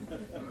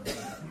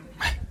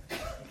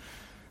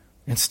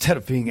 Instead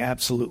of being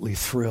absolutely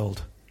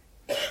thrilled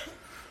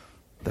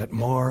that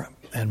more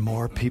and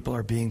more people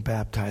are being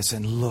baptized.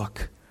 And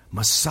look,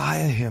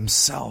 Messiah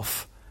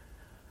himself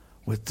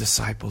with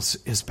disciples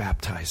is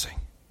baptizing.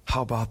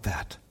 How about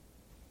that?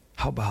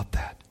 How about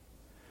that?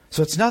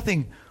 So it's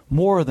nothing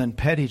more than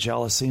petty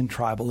jealousy and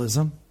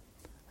tribalism.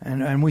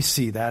 And we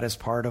see that as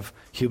part of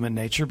human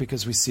nature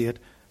because we see it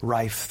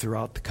rife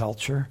throughout the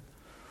culture.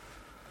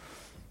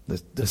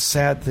 The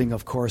sad thing,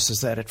 of course,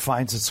 is that it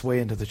finds its way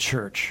into the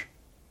church.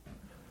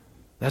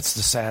 That's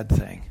the sad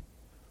thing.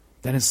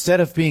 That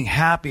instead of being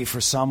happy for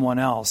someone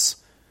else,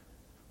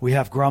 we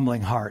have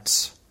grumbling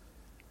hearts.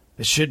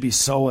 It should be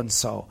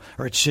so-and-so,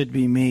 or it should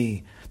be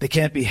me. They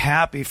can't be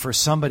happy for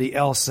somebody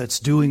else that's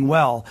doing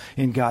well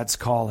in God's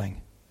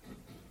calling.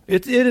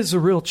 It is a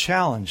real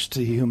challenge to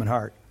the human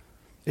heart.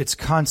 It's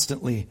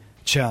constantly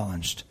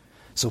challenged.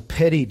 So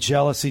petty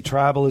jealousy,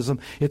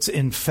 tribalism, it's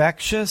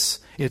infectious,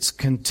 it's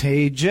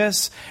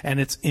contagious, and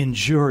it's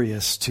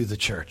injurious to the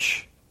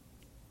church.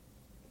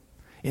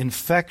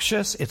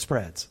 Infectious, it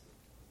spreads.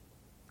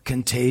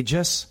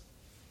 Contagious,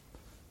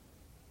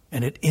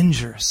 and it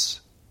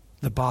injures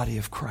the body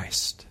of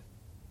Christ.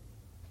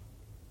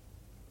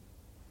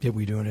 Yet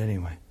we do it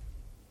anyway.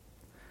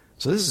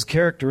 So this is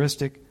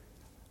characteristic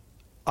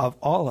of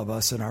all of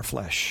us in our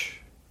flesh.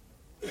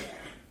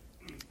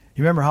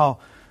 You remember how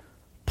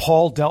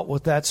Paul dealt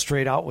with that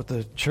straight out with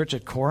the church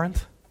at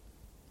Corinth?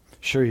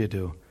 Sure you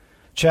do.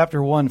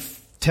 Chapter 1,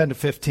 10 to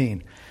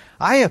 15.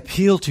 I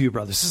appeal to you,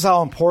 brothers. This is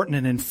how important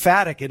and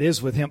emphatic it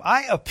is with him.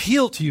 I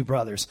appeal to you,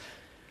 brothers,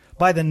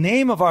 by the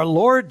name of our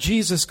Lord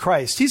Jesus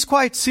Christ. He's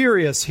quite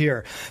serious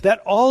here.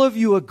 That all of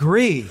you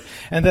agree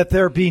and that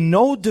there be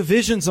no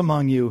divisions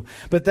among you,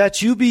 but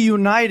that you be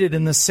united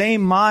in the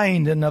same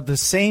mind and of the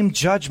same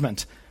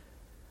judgment.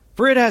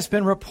 For it has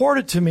been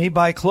reported to me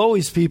by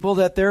Chloe's people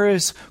that there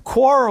is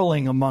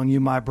quarreling among you,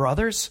 my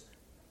brothers.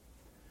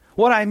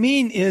 What I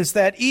mean is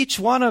that each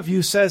one of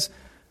you says,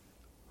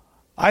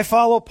 I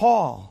follow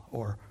Paul,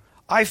 or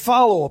I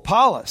follow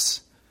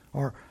Apollos,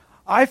 or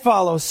I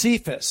follow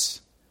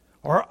Cephas,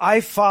 or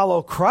I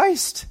follow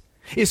Christ.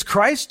 Is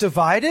Christ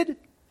divided?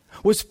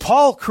 Was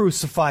Paul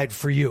crucified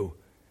for you?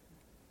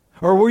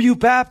 Or were you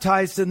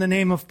baptized in the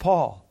name of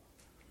Paul?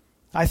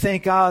 I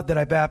thank God that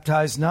I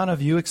baptized none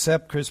of you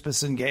except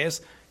Crispus and Gaius.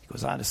 He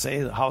goes on to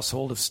say the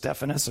household of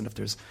Stephanas, and if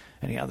there's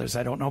any others,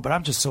 I don't know. But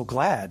I'm just so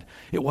glad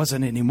it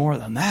wasn't any more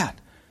than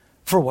that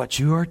for what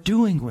you are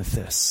doing with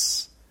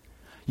this.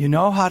 You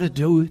know how to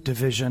do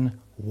division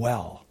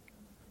well.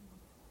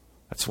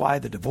 That's why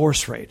the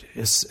divorce rate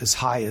is as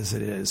high as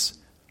it is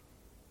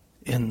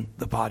in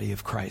the body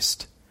of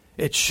Christ.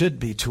 It should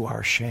be to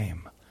our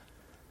shame.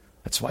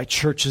 That's why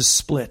churches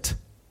split.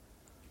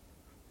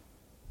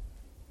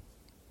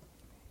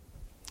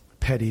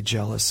 Petty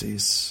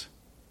jealousies,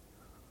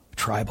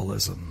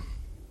 tribalism.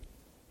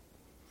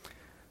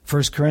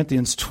 1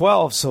 Corinthians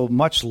 12, so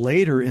much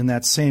later in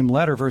that same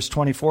letter, verse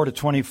 24 to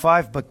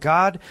 25, but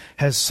God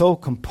has so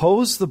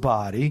composed the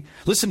body,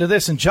 listen to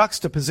this in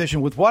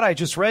juxtaposition with what I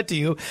just read to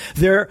you,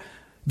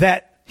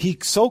 that he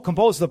so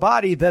composed the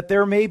body that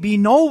there may be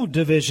no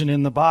division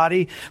in the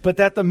body, but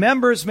that the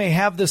members may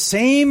have the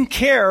same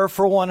care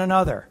for one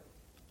another.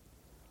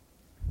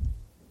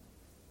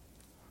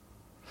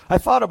 I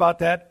thought about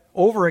that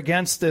over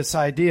against this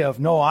idea of,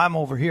 no, I'm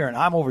over here and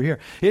I'm over here.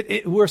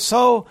 We're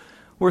so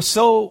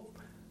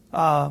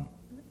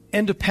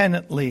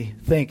independently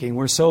thinking.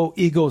 We're so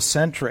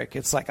egocentric.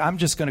 It's like, I'm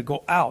just going to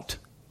go out.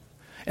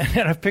 And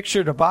then I've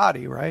pictured a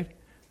body, right?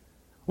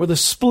 Where the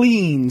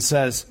spleen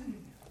says,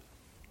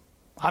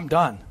 I'm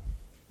done.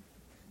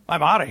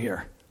 I'm out of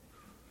here.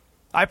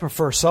 I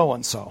prefer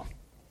so-and-so.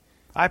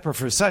 I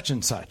prefer such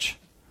and such.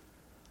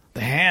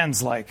 The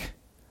hand's like,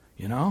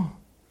 yeah,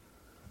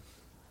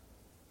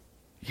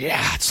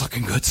 it's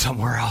looking good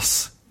somewhere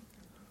else.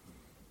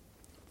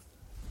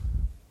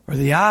 Or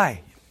the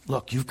eye,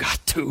 look, you've got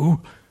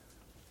to.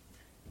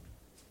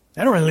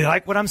 I don't really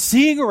like what I'm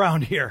seeing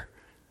around here.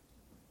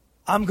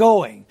 I'm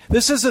going.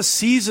 This is a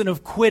season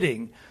of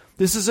quitting.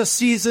 This is a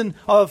season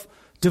of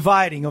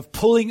dividing, of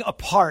pulling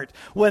apart.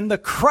 When the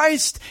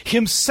Christ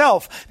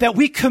himself that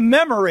we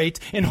commemorate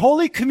in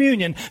Holy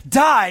Communion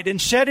died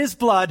and shed his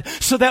blood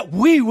so that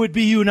we would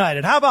be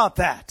united. How about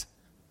that?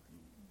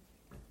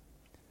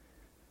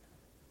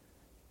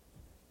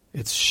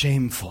 It's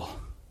shameful.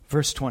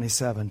 Verse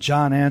 27,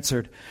 John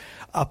answered,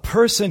 a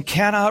person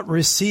cannot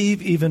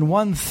receive even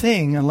one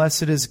thing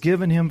unless it is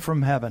given him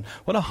from heaven.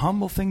 What a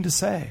humble thing to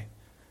say.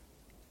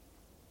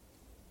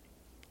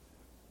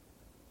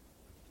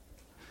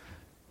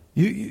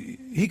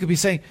 He could be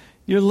saying,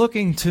 you're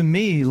looking to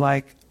me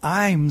like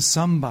I'm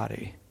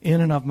somebody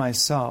in and of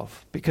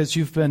myself because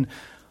you've been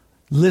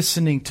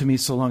listening to me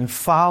so long and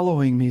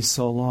following me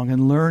so long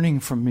and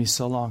learning from me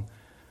so long.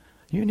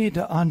 You need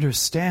to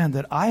understand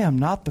that I am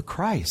not the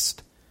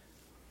Christ.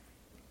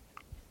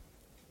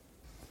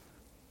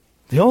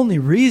 The only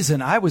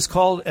reason I was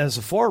called as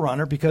a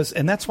forerunner,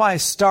 and that's why I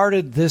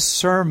started this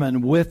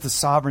sermon with the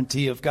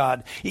sovereignty of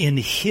God in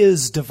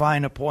his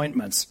divine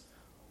appointments.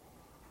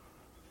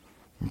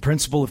 The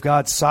principle of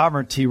God's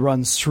sovereignty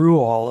runs through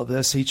all of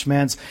this. Each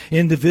man's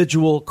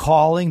individual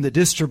calling, the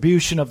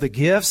distribution of the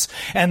gifts,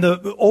 and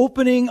the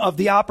opening of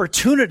the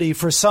opportunity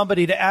for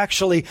somebody to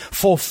actually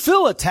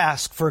fulfill a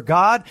task for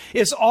God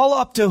is all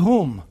up to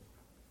whom?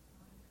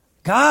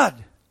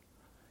 God.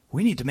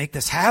 We need to make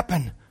this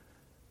happen.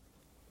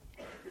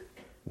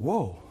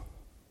 Whoa,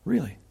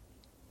 really?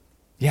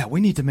 Yeah,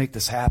 we need to make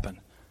this happen.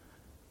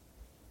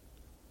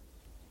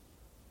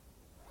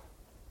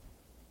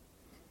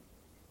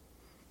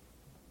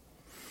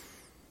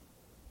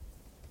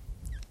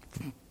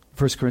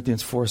 1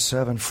 Corinthians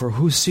 4:7, for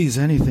who sees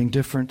anything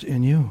different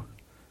in you?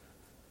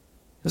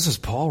 This is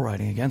Paul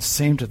writing again,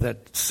 same to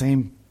that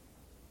same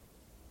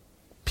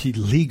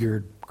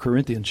beleaguered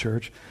Corinthian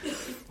church.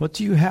 What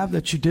do you have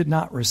that you did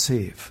not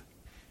receive?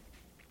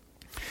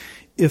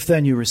 If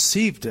then you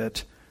received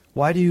it,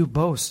 why do you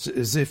boast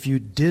as if you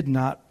did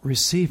not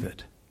receive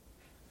it?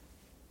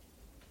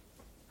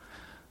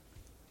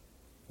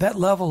 That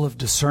level of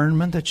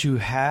discernment that you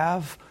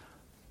have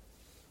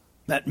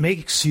that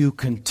makes you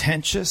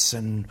contentious,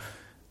 and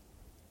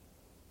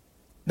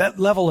that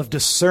level of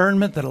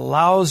discernment that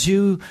allows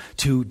you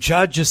to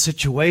judge a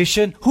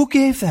situation, who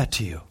gave that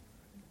to you?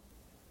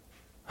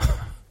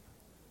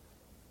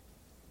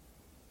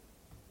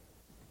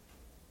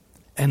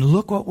 And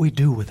look what we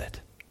do with it.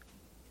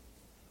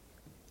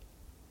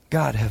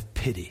 God, have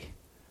pity.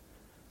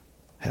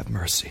 Have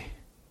mercy.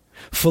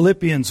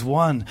 Philippians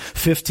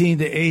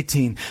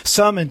 1:15-18.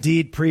 Some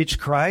indeed preach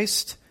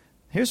Christ.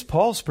 Here's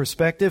Paul's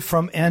perspective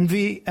from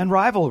envy and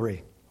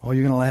rivalry. Oh,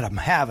 you're going to let them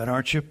have it,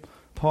 aren't you,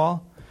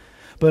 Paul?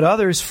 But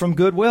others from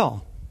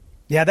goodwill.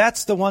 Yeah,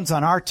 that's the ones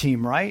on our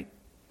team, right?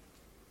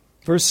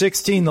 Verse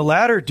 16, the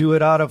latter do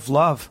it out of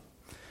love,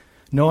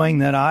 knowing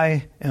that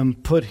I am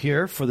put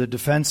here for the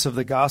defense of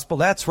the gospel.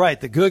 That's right,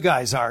 the good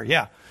guys are,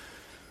 yeah.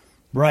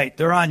 Right,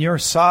 they're on your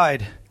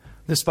side.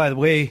 This, by the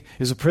way,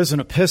 is a prison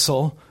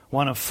epistle,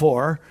 1 of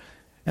 4.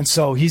 And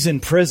so he's in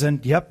prison.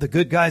 Yep, the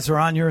good guys are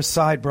on your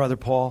side, Brother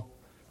Paul.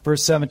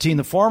 Verse 17,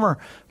 the former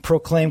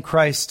proclaim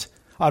Christ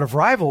out of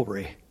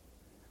rivalry.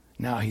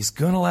 Now, he's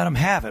going to let them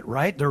have it,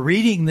 right? They're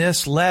reading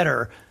this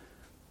letter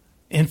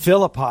in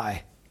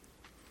Philippi.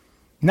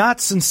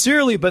 Not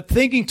sincerely, but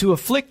thinking to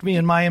afflict me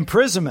in my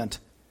imprisonment.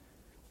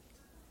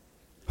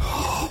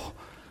 Oh,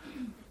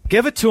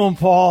 give it to him,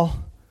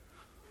 Paul.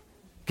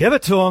 Give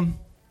it to him.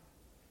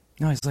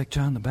 No, he's like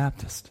John the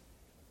Baptist.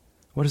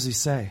 What does he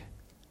say?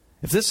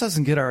 If this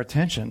doesn't get our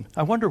attention,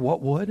 I wonder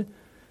what would.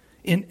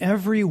 In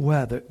every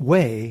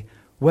way,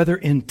 whether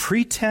in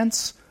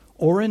pretense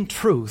or in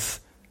truth,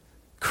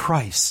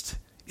 Christ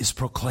is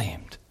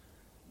proclaimed.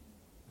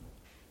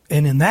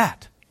 And in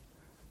that,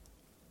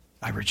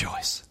 I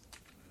rejoice.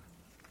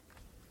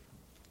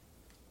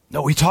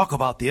 No, we talk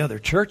about the other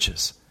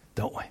churches,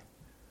 don't we?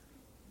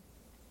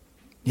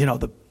 You know,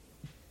 the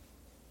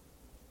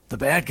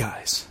bad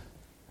guys.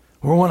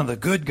 We're one of the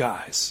good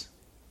guys.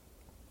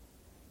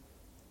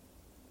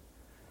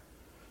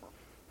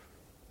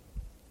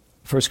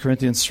 First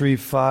Corinthians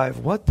 3:5,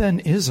 what then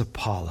is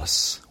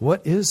Apollos?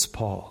 What is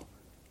Paul?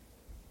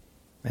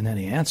 And then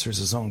he answers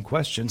his own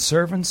question,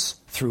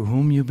 servants through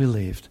whom you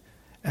believed,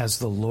 as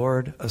the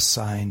Lord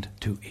assigned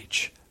to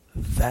each.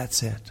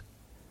 That's it.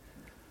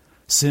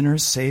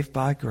 Sinners saved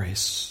by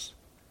grace,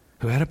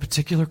 who had a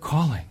particular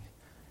calling.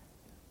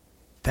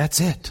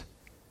 That's it.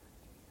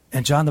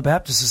 And John the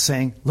Baptist is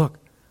saying, look,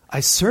 I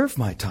served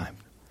my time.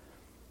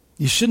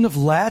 You shouldn't have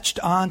latched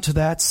on to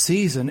that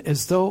season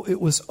as though it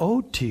was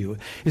owed to you,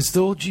 as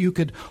though you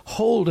could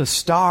hold a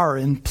star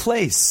in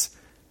place.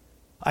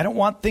 I don't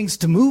want things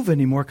to move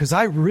anymore because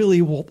I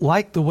really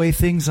like the way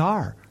things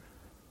are.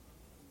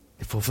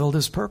 He fulfilled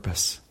his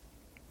purpose.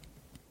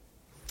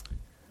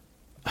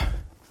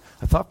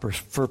 I thought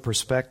for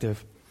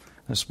perspective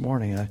this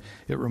morning,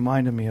 it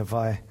reminded me of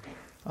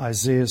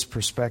Isaiah's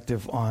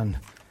perspective on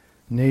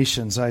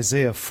nations.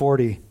 Isaiah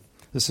 40,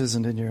 this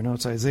isn't in your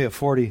notes, Isaiah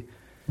 40,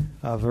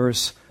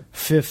 verse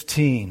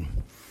 15.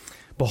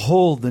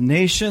 Behold, the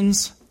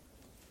nations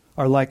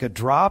are like a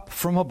drop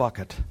from a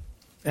bucket,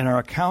 and are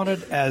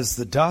accounted as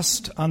the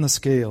dust on the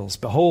scales.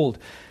 Behold,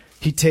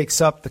 he takes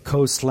up the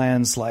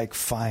coastlands like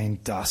fine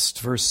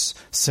dust. Verse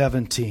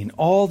 17.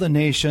 All the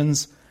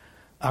nations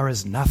are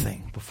as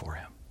nothing before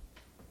him.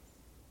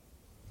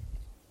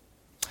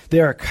 They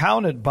are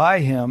counted by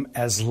him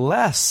as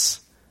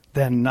less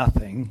than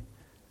nothing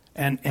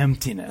and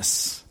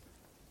emptiness.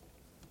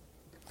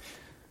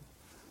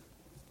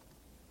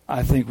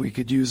 I think we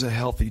could use a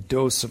healthy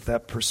dose of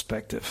that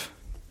perspective.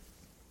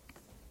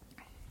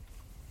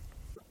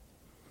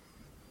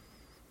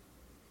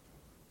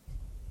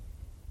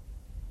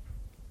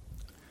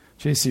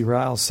 J.C.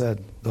 Ryle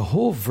said, the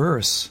whole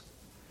verse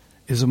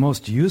is a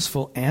most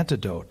useful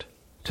antidote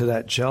to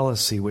that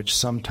jealousy which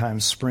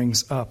sometimes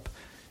springs up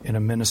in a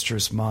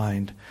minister's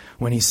mind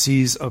when he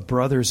sees a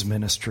brother's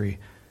ministry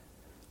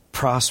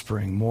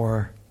prospering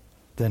more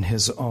than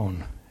his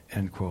own,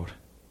 end quote.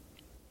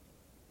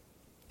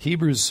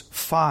 Hebrews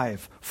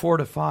 5,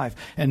 4-5,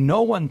 and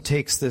no one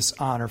takes this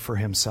honor for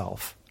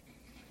himself,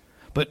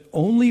 but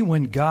only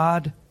when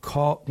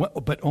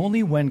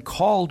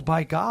called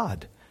by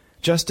God,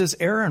 just as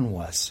Aaron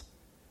was.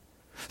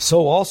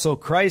 So also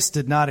Christ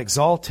did not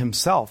exalt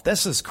himself.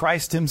 This is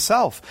Christ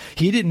himself.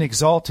 He didn't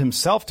exalt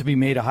himself to be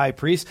made a high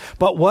priest,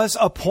 but was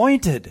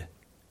appointed.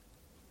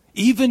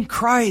 Even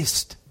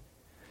Christ,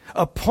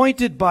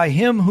 appointed by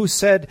him who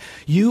said,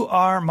 you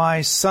are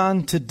my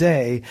son,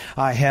 today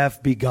I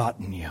have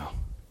begotten you.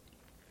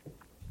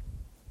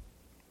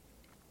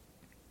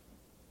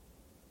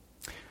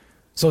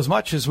 So as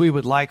much as we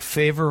would like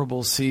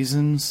favorable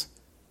seasons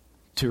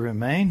to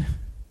remain,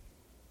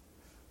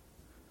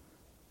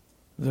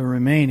 the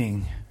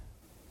remaining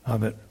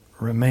of it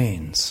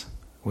remains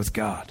with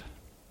God,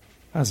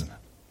 doesn't it?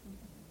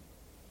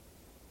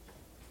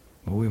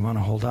 But we want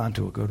to hold on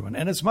to a good one.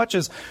 And as much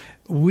as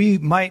we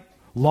might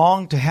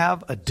long to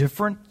have a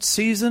different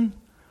season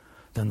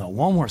than the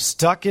one we're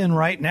stuck in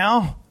right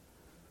now,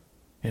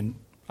 in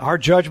our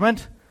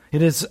judgment,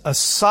 it is a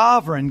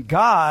sovereign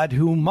God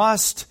who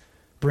must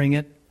bring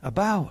it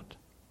about,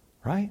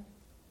 right?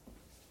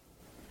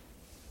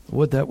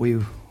 Would that we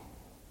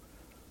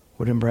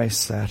would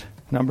embrace that.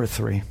 Number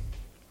 3.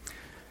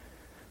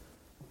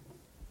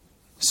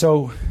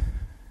 So,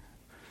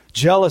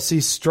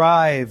 jealousy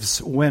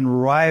strives when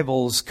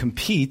rivals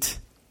compete.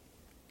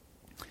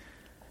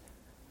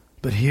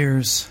 But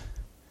here's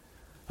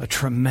a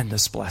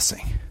tremendous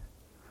blessing.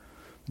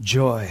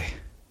 Joy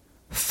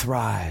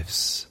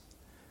thrives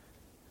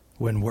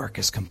when work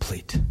is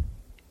complete.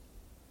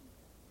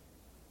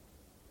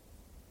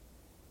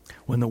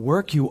 When the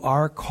work you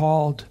are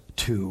called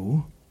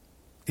to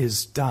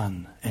is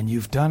done, and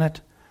you've done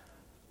it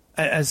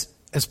as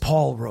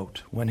Paul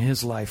wrote when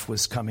his life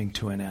was coming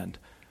to an end.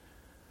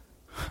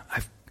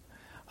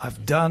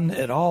 I've done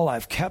it all.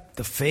 I've kept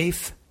the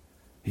faith.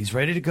 He's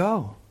ready to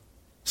go.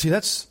 See,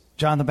 that's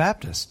John the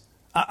Baptist.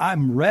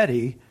 I'm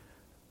ready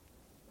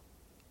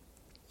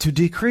to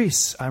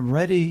decrease. I'm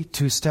ready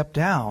to step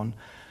down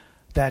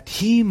that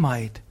he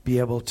might be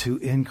able to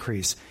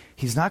increase.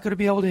 He's not going to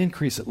be able to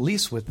increase, at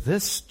least with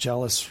this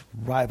jealous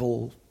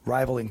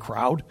rivaling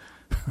crowd,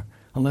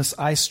 unless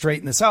I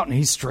straighten this out, and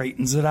he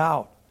straightens it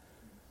out.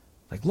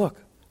 Like,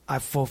 look,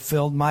 I've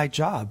fulfilled my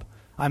job.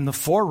 I'm the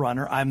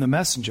forerunner. I'm the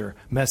messenger.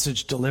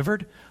 Message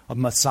delivered. A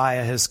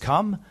Messiah has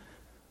come.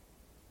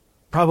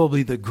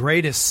 Probably the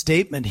greatest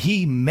statement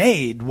he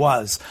made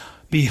was,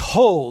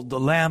 behold the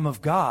Lamb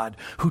of God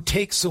who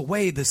takes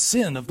away the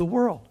sin of the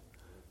world.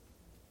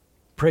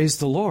 Praise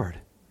the Lord.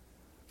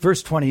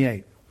 Verse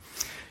 28.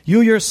 You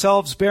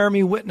yourselves bear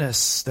me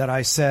witness that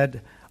I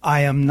said,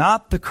 I am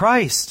not the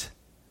Christ,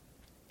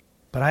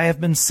 but I have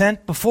been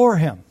sent before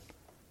him.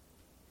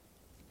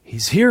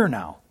 He's here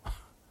now.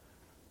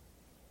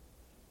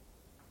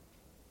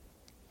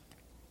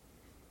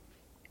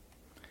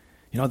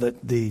 You know,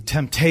 the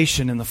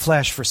temptation in the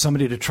flesh for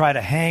somebody to try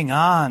to hang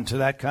on to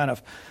that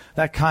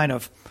kind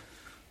of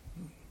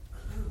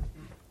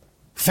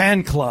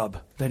fan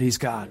club that he's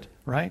got,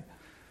 right?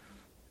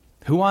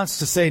 Who wants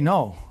to say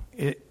no?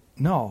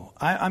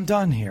 I'm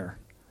done here.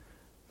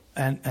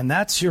 And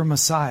that's your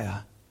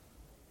Messiah.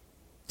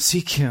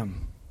 Seek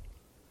him.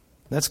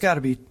 That's got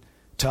to be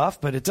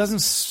tough, but it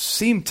doesn't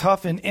seem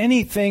tough in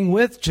anything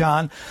with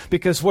John,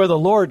 because where the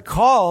Lord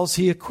calls,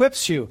 he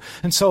equips you.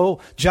 And so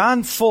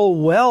John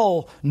full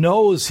well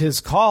knows his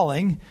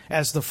calling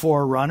as the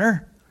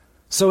forerunner.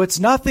 So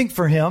it's nothing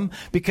for him,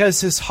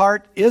 because his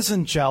heart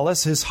isn't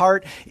jealous. His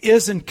heart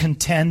isn't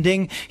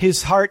contending.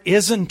 His heart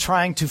isn't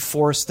trying to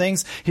force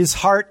things. His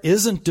heart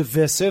isn't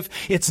divisive.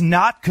 It's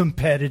not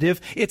competitive.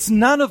 It's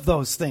none of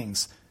those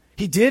things.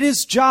 He did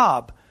his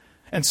job.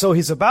 And so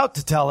he's about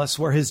to tell us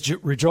where his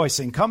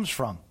rejoicing comes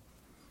from.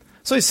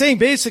 So he's saying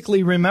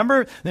basically,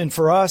 remember, then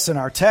for us in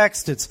our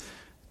text, it's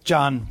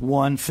John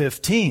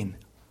 1:15,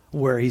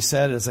 where he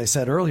said, as I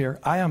said earlier,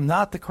 I am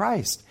not the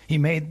Christ. He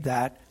made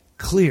that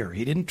clear.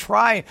 He didn't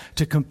try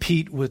to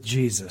compete with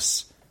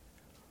Jesus.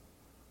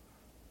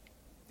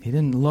 He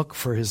didn't look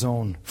for his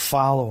own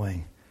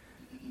following.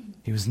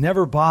 He was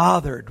never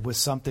bothered with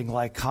something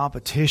like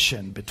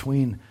competition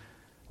between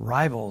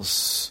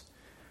rivals.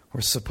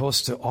 We're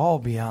supposed to all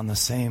be on the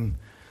same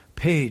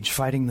page,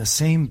 fighting the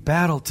same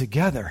battle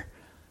together.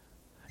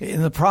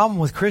 And the problem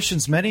with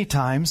Christians many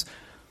times,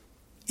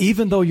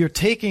 even though you're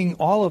taking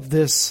all of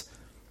this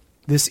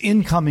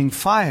incoming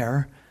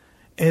fire,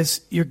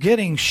 is you're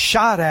getting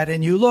shot at,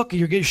 and you're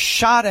getting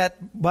shot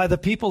at by the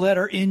people that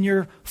are in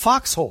your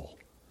foxhole.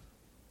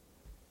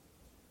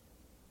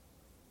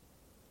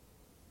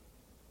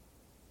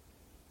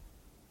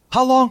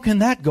 How long can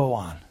that go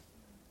on?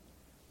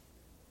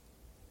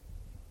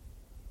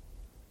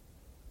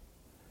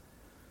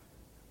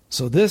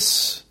 So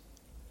this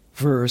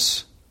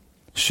verse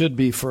should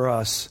be for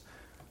us,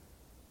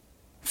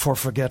 for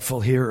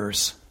forgetful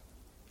hearers.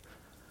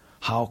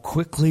 How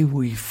quickly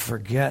we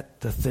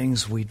forget the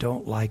things we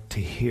don't like to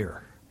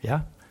hear.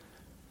 Yeah?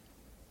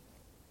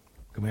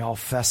 Can we all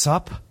fess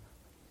up?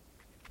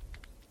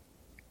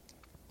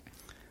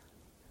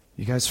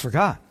 You guys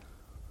forgot.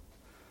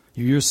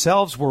 You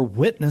yourselves were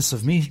witness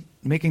of me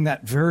making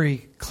that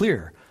very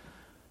clear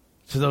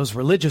to those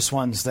religious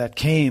ones that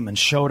came and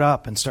showed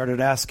up and started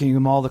asking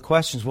him all the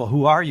questions. Well,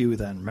 who are you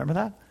then? Remember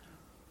that?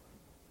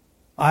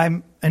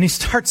 And he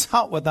starts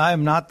out with, I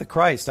am not the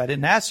Christ. I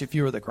didn't ask you if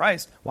you were the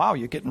Christ. Wow,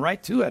 you're getting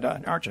right to it,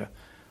 aren't you?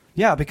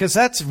 Yeah, because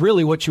that's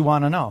really what you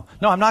want to know.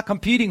 No, I'm not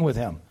competing with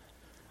him.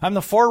 I'm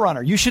the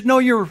forerunner. You should know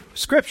your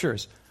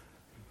scriptures.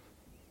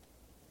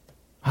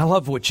 I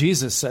love what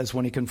Jesus says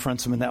when he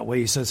confronts him in that way.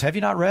 He says, have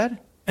you not read?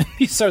 And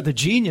these are the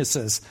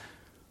geniuses.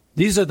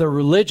 These are the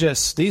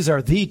religious. These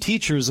are the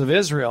teachers of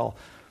Israel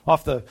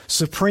off the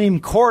Supreme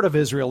Court of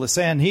Israel, the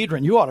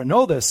Sanhedrin. You ought to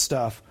know this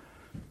stuff.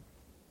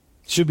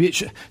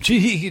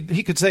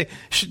 He could say,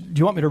 do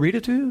you want me to read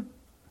it to you?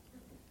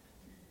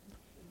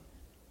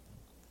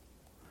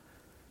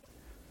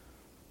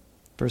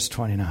 Verse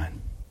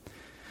 29.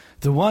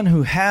 The one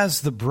who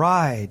has the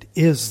bride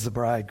is the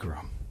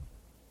bridegroom.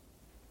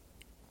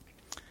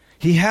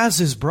 He has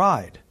his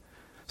bride.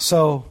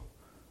 So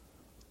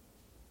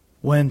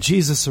when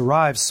Jesus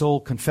arrives,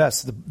 soul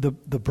confessed, the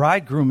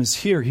bridegroom is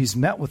here. He's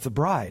met with the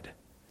bride.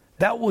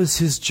 That was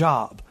his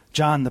job,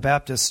 John the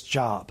Baptist's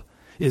job,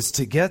 is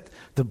to get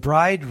the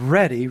bride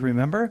ready,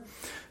 remember?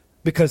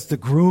 Because the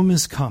groom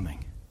is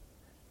coming.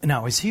 And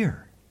now he's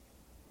here.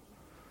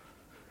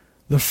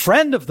 The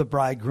friend of the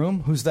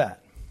bridegroom, who's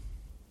that?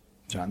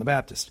 John the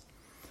Baptist,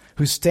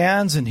 who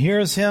stands and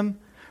hears him,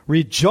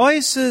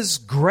 rejoices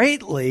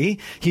greatly.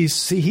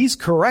 He's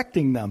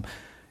correcting them.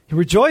 He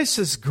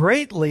rejoices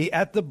greatly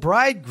at the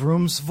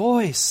bridegroom's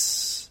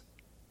voice.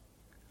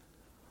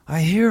 I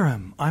hear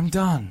him. I'm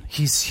done.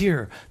 He's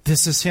here.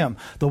 This is him,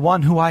 the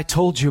one who I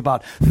told you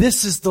about.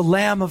 This is the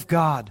Lamb of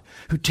God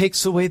who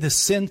takes away the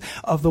sin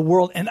of the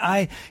world.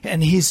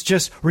 And he's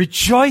just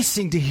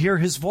rejoicing to hear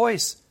his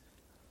voice.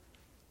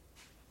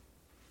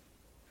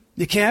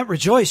 You can't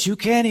rejoice. You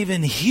can't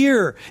even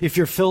hear if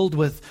you're filled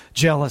with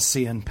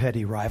jealousy and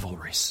petty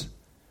rivalries.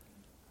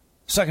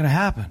 It's not going to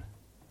happen.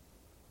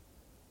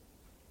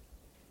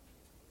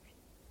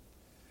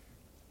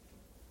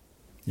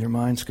 Your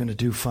mind's going to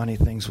do funny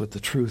things with the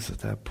truth at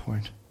that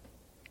point.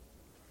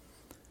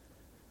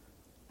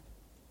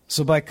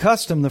 So by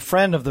custom, the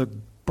friend of the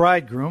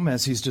bridegroom,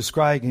 as he's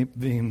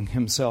describing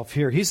himself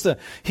here,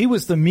 he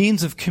was the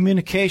means of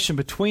communication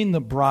between the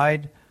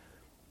bride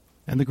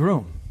and the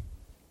groom.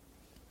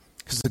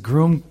 Because the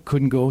groom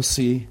couldn't go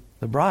see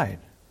the bride,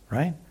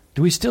 right?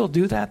 Do we still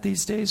do that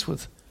these days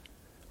with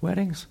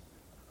weddings?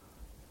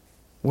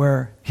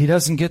 Where he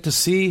doesn't get to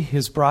see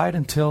his bride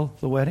until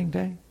the wedding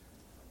day?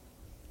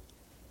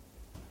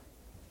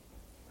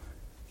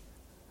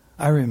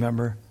 I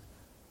remember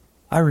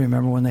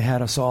when they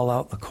had us all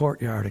out in the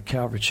courtyard at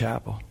Calvary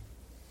Chapel.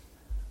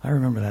 I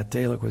remember that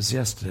day like it was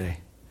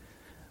yesterday.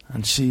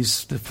 And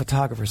the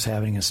photographer's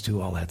having us do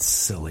all that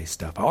silly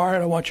stuff. All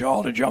right, I want you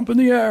all to jump in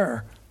the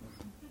air.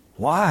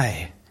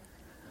 Why?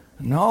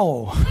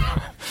 No.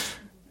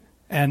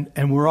 and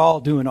we're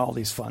all doing all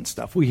these fun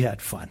stuff. We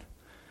had fun.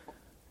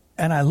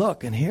 And I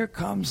look, and here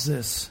comes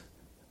this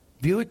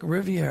Buick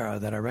Riviera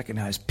that I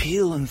recognize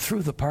peeling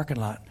through the parking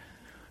lot.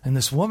 And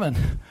this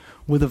woman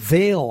with a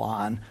veil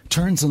on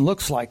turns and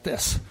looks like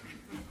this.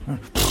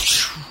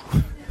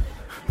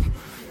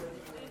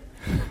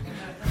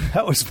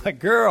 That was my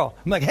girl.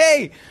 I'm like,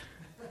 hey,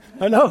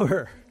 I know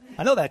her.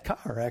 I know that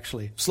car,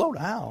 actually. Slow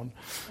down.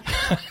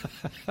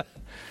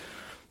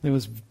 It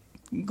was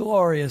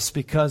glorious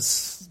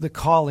because the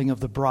calling of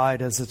the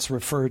bride, as it's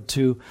referred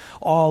to,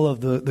 all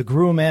of the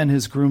groom and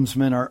his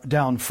groomsmen are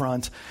down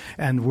front,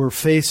 and we're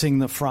facing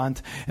the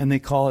front, and they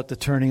call it the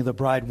turning of the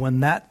bride.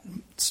 When that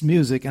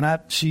music, and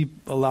she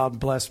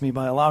blessed me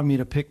by allowing me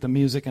to pick the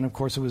music, and of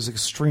course it was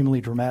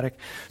extremely dramatic.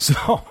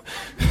 So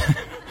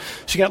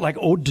She got like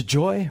Ode to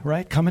Joy,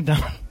 right? Coming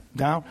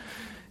down.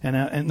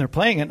 And they're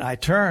playing it, and I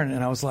turned,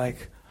 and I was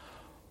like,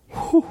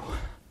 whew.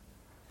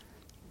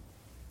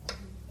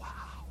 Wow.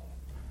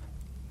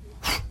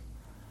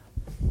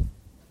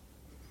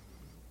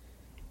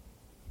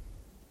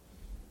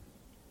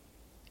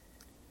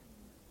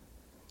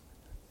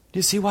 Do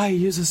you see why he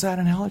uses that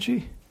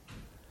analogy?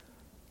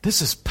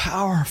 This is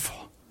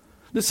powerful.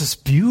 This is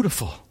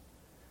beautiful.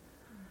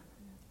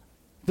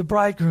 The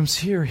bridegroom's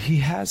here. He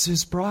has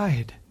his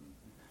bride.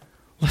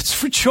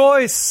 Let's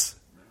rejoice.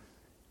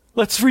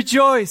 Let's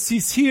rejoice.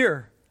 He's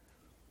here.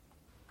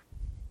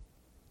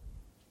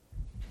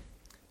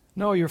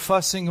 No, you're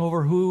fussing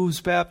over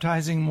who's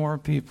baptizing more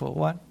people.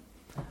 What?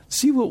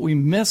 See what we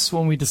miss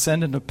when we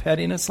descend into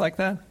pettiness like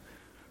that?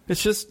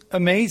 It's just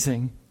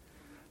amazing.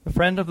 The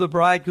friend of the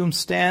bridegroom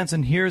stands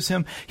and hears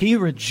him. He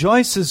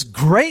rejoices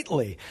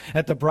greatly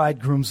at the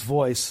bridegroom's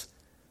voice.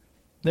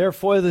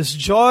 Therefore, this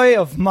joy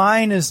of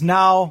mine is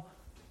now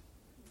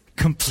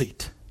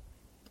complete.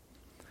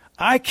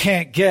 I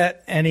can't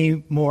get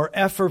any more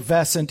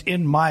effervescent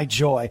in my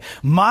joy.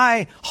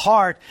 My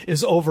heart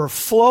is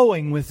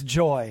overflowing with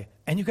joy.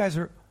 And you guys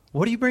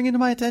what are you bringing to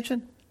my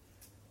attention?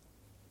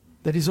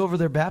 That he's over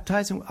there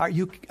baptizing? Are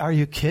you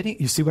kidding?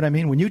 You see what I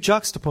mean? When you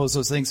juxtapose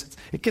those things,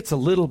 it gets a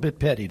little bit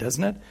petty,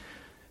 doesn't it?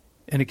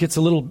 And it gets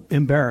a little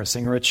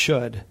embarrassing, or it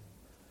should.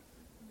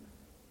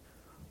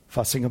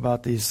 Fussing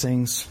about these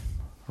things.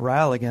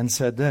 Ryle again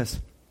said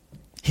this.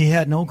 He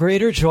had no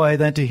greater joy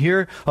than to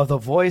hear of the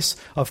voice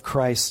of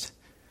Christ,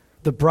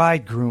 the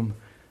bridegroom,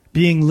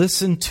 being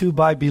listened to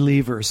by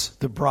believers,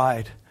 the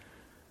bride.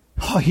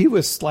 Oh, he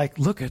was like,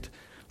 look at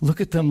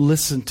them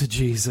listen to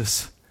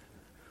Jesus.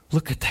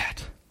 Look at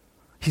that.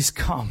 He's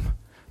come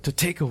to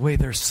take away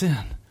their sin.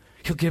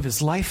 He'll give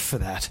his life for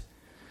that.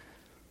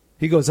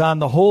 He goes on,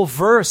 the whole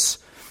verse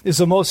is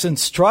the most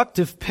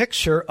instructive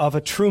picture of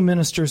a true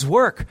minister's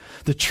work.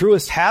 The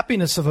truest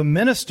happiness of a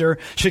minister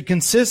should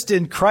consist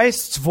in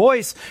Christ's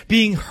voice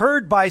being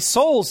heard by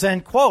souls,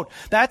 end quote.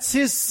 That's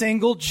his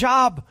single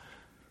job.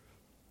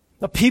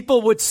 The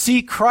people would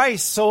see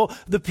Christ, so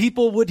the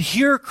people would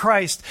hear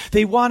Christ.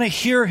 They want to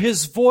hear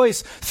his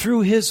voice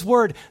through his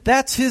word.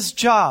 That's his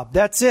job.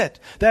 That's it.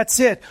 That's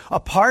it.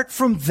 Apart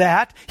from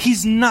that,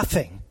 he's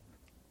nothing.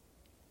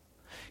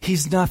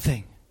 He's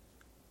nothing.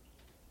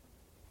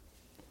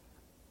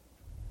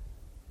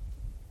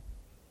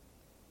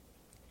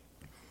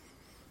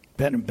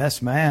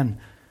 Best man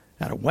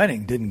at a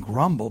wedding didn't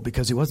grumble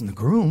because he wasn't the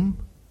groom.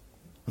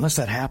 Unless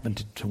that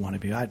happened to one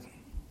of you. I'm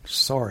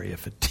sorry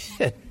if it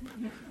did.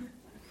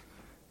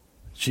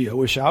 Gee, I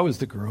wish I was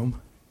the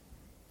groom.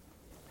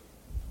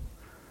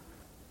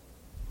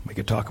 We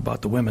could talk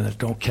about the women that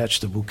don't catch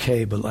the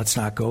bouquet, but let's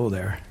not go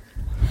there.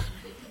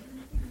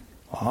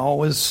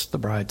 Always the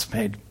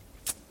bridesmaid.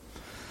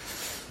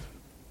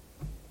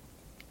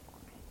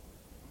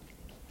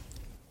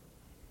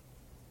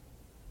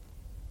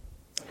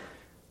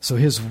 So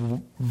his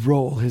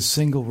role, his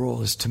single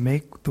role, is to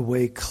make the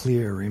way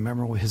clear.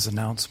 Remember his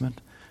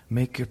announcement?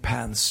 Make your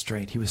paths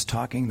straight. He was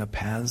talking the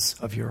paths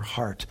of your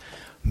heart.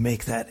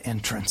 Make that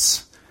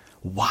entrance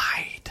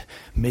wide.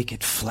 Make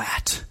it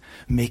flat.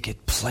 Make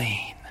it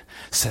plain.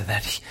 So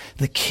that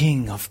the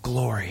King of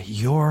glory,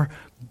 your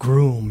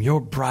groom,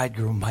 your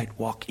bridegroom, might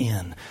walk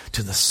in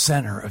to the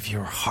center of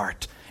your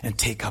heart and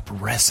take up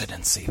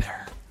residency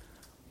there.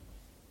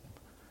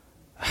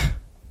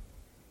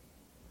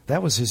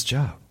 That was his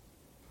job.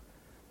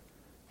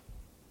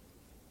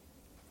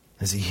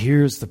 As he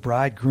hears the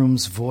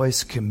bridegroom's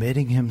voice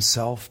committing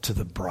himself to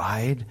the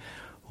bride,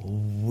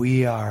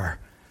 we are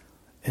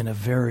in a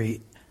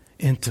very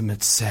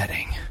intimate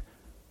setting.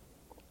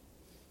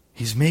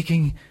 He's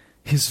making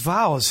his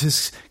vows,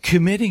 his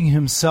committing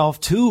himself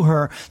to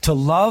her, to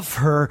love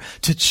her,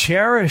 to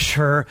cherish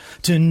her,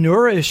 to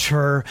nourish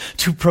her,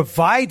 to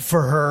provide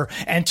for her,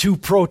 and to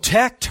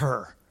protect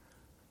her.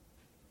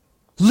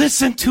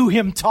 Listen to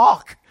him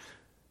talk.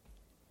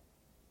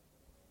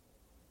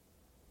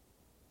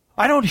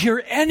 I don't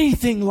hear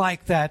anything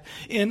like that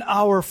in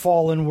our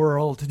fallen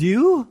world. Do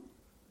you?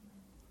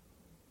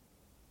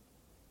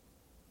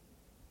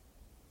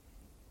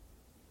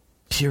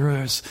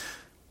 Pure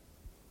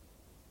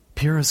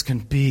as can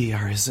be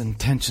are his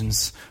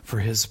intentions for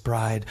his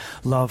bride.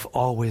 Love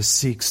always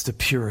seeks the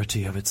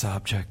purity of its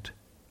object.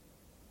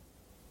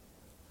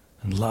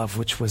 And love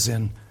which was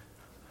in,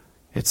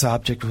 its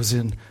object was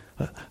in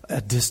a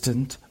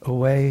distant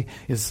away,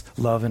 is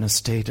love in a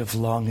state of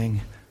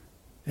longing.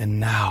 And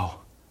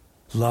now,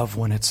 love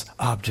when its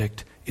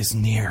object is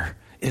near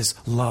is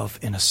love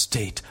in a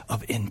state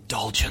of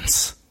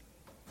indulgence.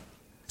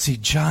 See,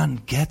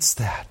 John gets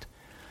that.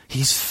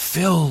 He's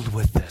filled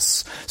with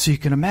this. So you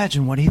can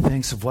imagine what he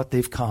thinks of what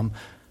they've come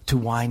to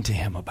whine to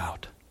him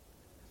about.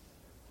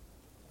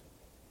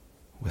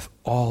 With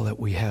all that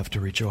we have to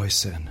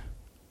rejoice in.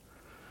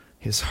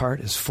 His heart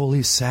is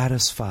fully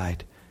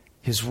satisfied.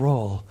 His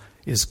role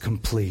is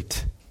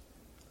complete.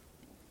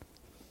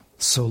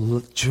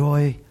 So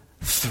joy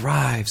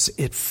thrives,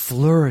 it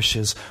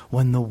flourishes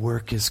when the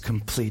work is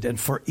complete. And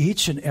for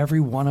each and every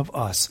one of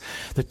us,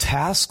 the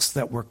tasks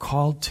that we're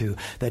called to,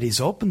 that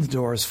He's opened the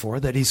doors for,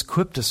 that He's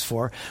equipped us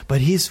for,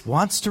 but He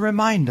wants to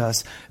remind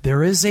us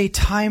there is a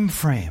time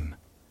frame.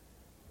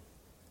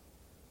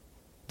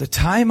 The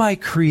time I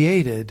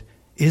created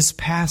is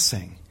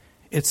passing.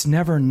 It's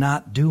never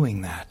not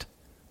doing that.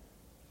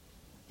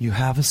 You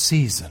have a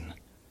season.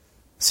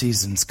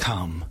 Seasons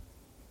come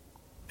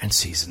and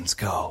seasons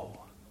go.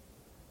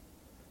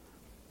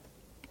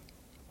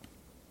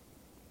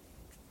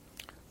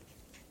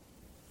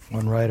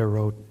 One writer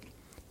wrote,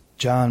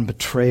 John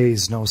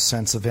betrays no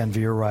sense of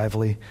envy or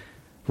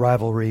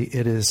rivalry.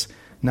 It is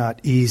not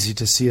easy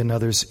to see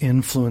another's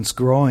influence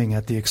growing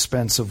at the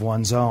expense of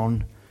one's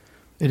own.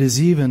 It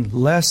is even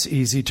less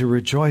easy to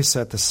rejoice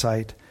at the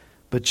sight.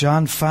 But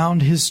John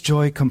found his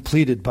joy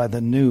completed by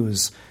the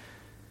news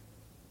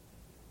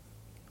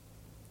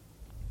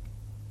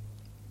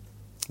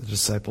the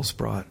disciples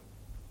brought.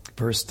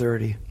 Verse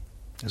 30,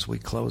 as we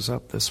close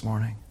up this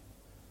morning.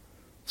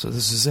 So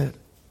this is it.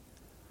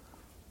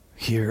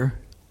 Here,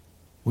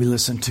 we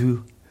listen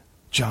to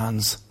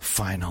John's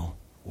final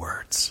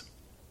words.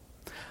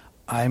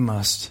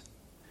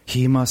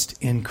 He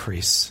must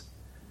increase,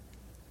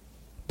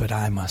 but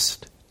I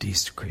must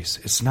decrease.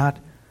 It's not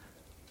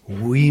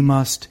we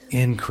must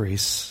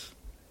increase.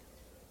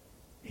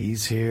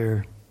 He's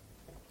here.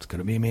 It's going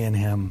to be me and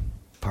him.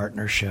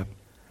 Partnership.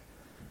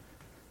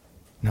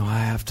 No, I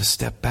have to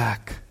step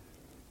back.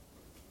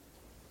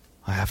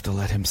 I have to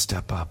let him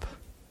step up.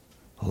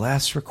 The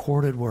last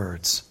recorded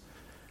words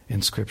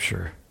in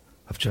Scripture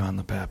of John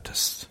the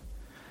Baptist.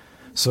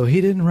 So he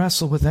didn't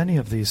wrestle with any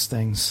of these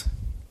things.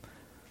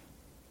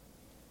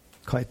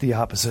 Quite the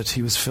opposite.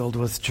 He was filled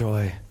with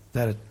joy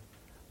that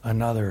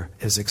another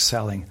is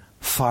excelling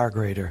far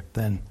greater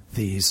than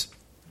these.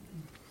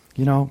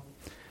 You know,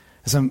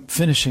 as I'm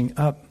finishing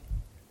up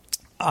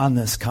on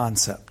this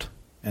concept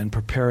and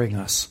preparing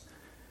us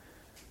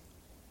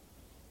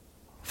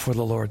for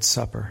the Lord's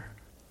Supper,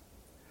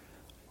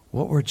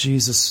 what were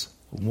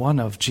one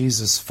of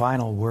Jesus'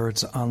 final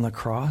words on the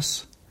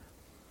cross?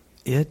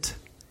 It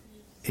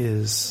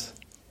is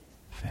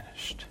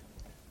finished.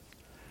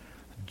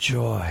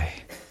 Joy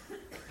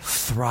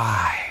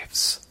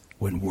thrives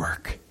when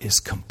work is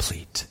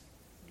complete.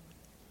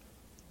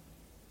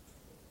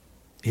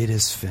 It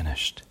is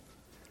finished.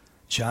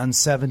 John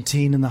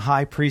 17 in the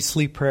high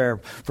priestly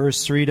prayer,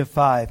 verse 3 to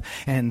 5.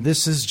 And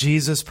this is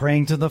Jesus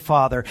praying to the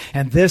Father.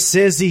 And this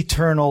is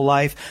eternal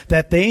life,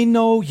 that they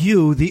know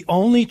you, the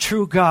only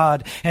true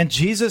God, and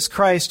Jesus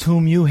Christ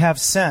whom you have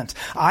sent.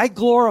 I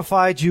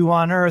glorified you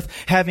on earth,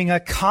 having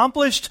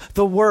accomplished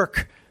the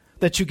work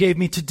that you gave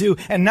me to do.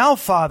 And now,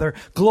 Father,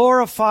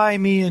 glorify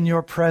me in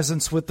your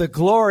presence with the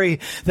glory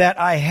that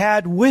I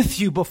had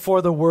with you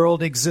before the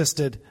world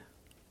existed.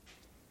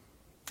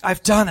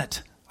 I've done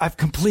it. I've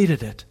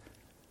completed it.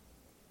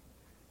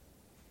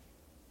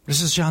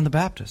 This is John the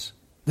Baptist.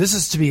 This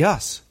is to be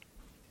us.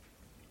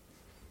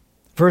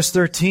 Verse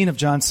 13 of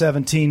John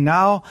 17,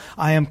 now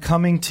I am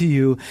coming to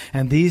you,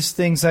 and these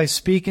things I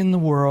speak in the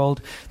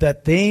world,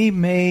 that they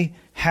may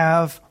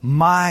have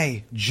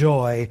my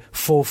joy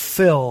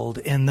fulfilled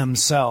in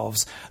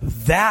themselves.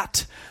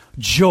 That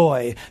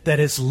joy that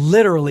is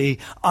literally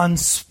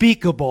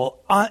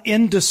unspeakable,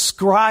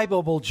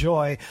 indescribable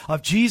joy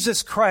of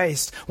Jesus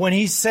Christ when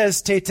he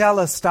says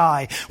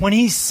tetelestai, when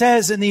he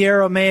says in the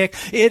Aramaic,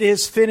 it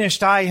is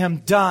finished, I am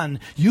done.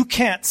 You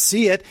can't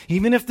see it.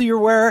 Even if you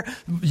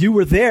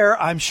were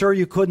there, I'm sure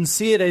you couldn't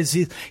see it as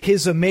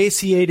his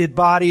emaciated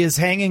body is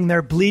hanging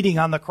there bleeding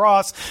on the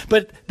cross.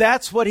 But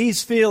that's what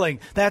he's feeling.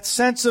 That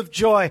sense of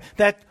joy,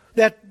 that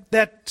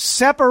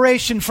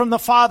separation from the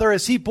Father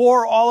as he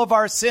bore all of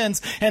our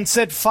sins and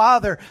said,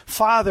 Father,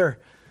 Father,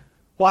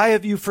 why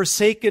have you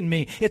forsaken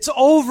me? It's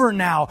over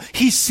now.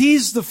 He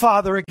sees the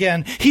Father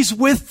again. He's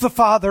with the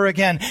Father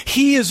again.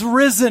 He is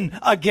risen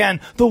again.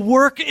 The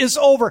work is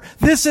over.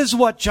 This is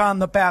what John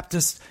the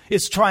Baptist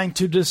is trying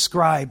to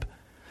describe.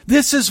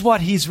 This is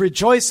what he's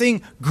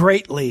rejoicing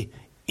greatly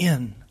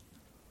in.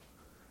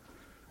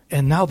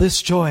 And now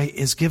this joy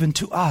is given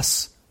to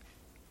us.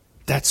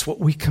 That's what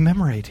we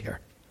commemorate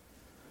here.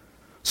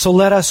 So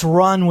let us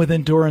run with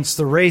endurance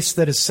the race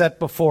that is set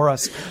before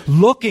us,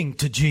 looking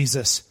to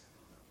Jesus,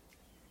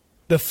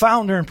 the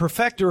founder and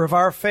perfecter of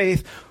our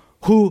faith,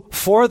 who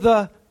for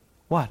the,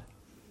 what?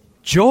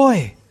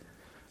 Joy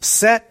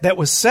that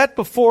was set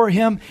before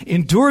him,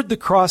 endured the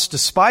cross,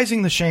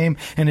 despising the shame,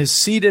 and is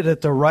seated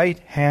at the right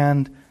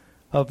hand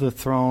of the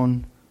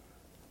throne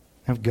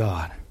of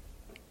God.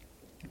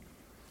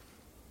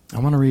 I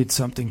want to read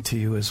something to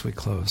you as we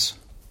close.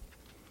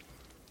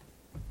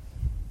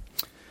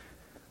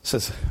 It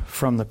says,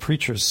 from the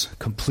Preacher's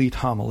Complete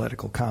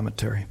Homiletical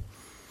Commentary.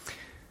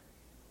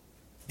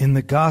 In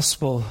the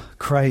gospel,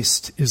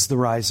 Christ is the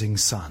rising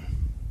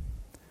sun.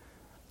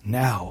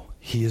 Now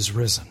he is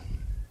risen.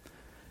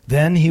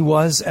 Then he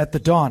was at the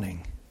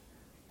dawning.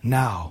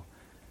 Now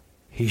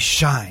he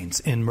shines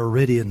in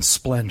meridian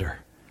splendor.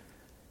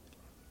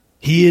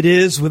 He it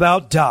is,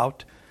 without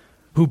doubt,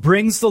 who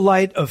brings the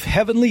light of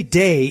heavenly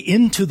day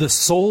into the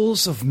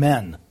souls of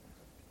men.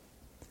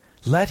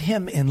 Let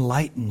him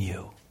enlighten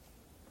you.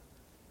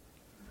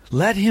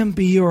 Let him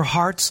be your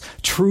heart's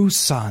true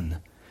sun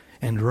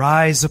and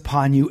rise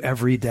upon you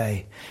every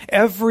day.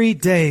 Every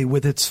day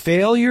with its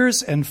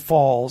failures and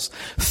falls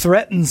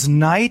threatens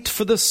night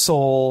for the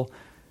soul,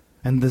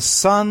 and the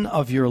sun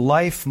of your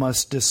life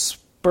must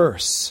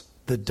disperse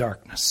the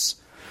darkness.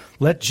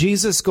 Let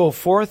Jesus go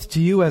forth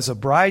to you as a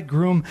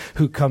bridegroom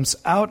who comes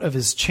out of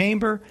his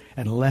chamber,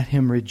 and let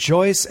him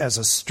rejoice as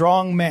a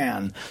strong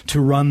man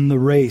to run the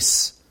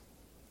race.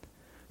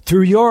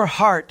 Through your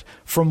heart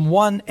from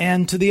one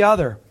end to the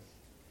other,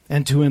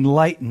 and to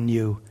enlighten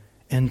you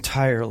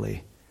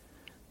entirely.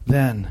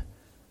 Then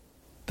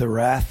the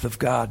wrath of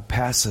God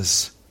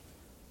passes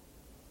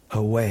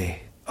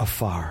away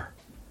afar,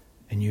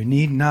 and you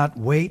need not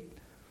wait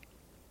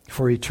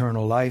for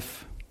eternal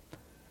life,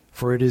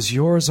 for it is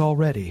yours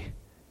already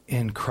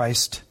in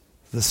Christ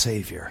the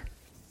Savior.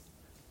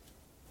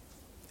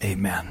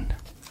 Amen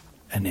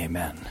and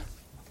amen.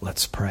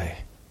 Let's pray.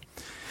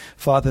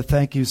 Father,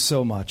 thank you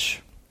so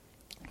much.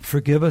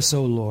 Forgive us,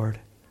 O Lord,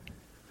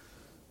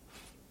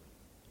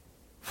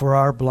 for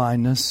our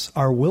blindness,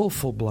 our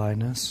willful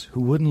blindness,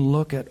 who wouldn't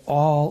look at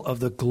all of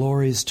the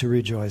glories to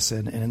rejoice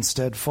in and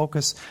instead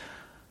focus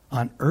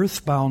on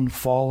earthbound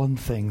fallen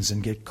things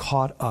and get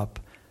caught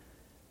up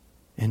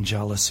in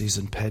jealousies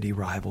and petty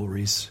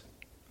rivalries,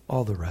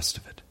 all the rest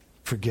of it.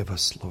 Forgive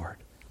us, Lord.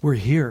 We're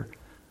here.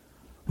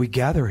 We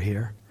gather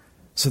here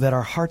so that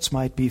our hearts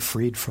might be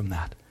freed from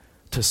that,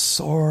 to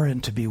soar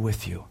and to be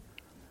with you.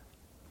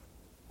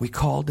 We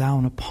call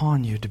down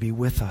upon you to be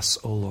with us,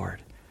 O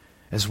Lord,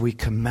 as we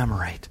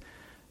commemorate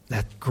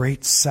that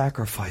great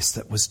sacrifice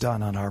that was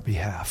done on our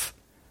behalf,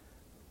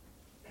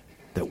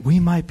 that we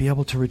might be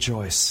able to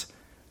rejoice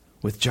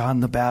with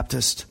John the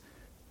Baptist,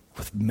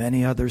 with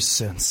many others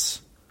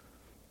since.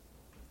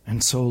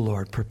 And so,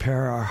 Lord,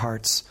 prepare our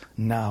hearts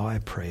now, I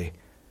pray.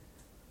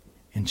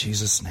 In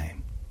Jesus'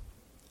 name,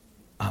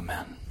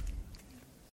 amen.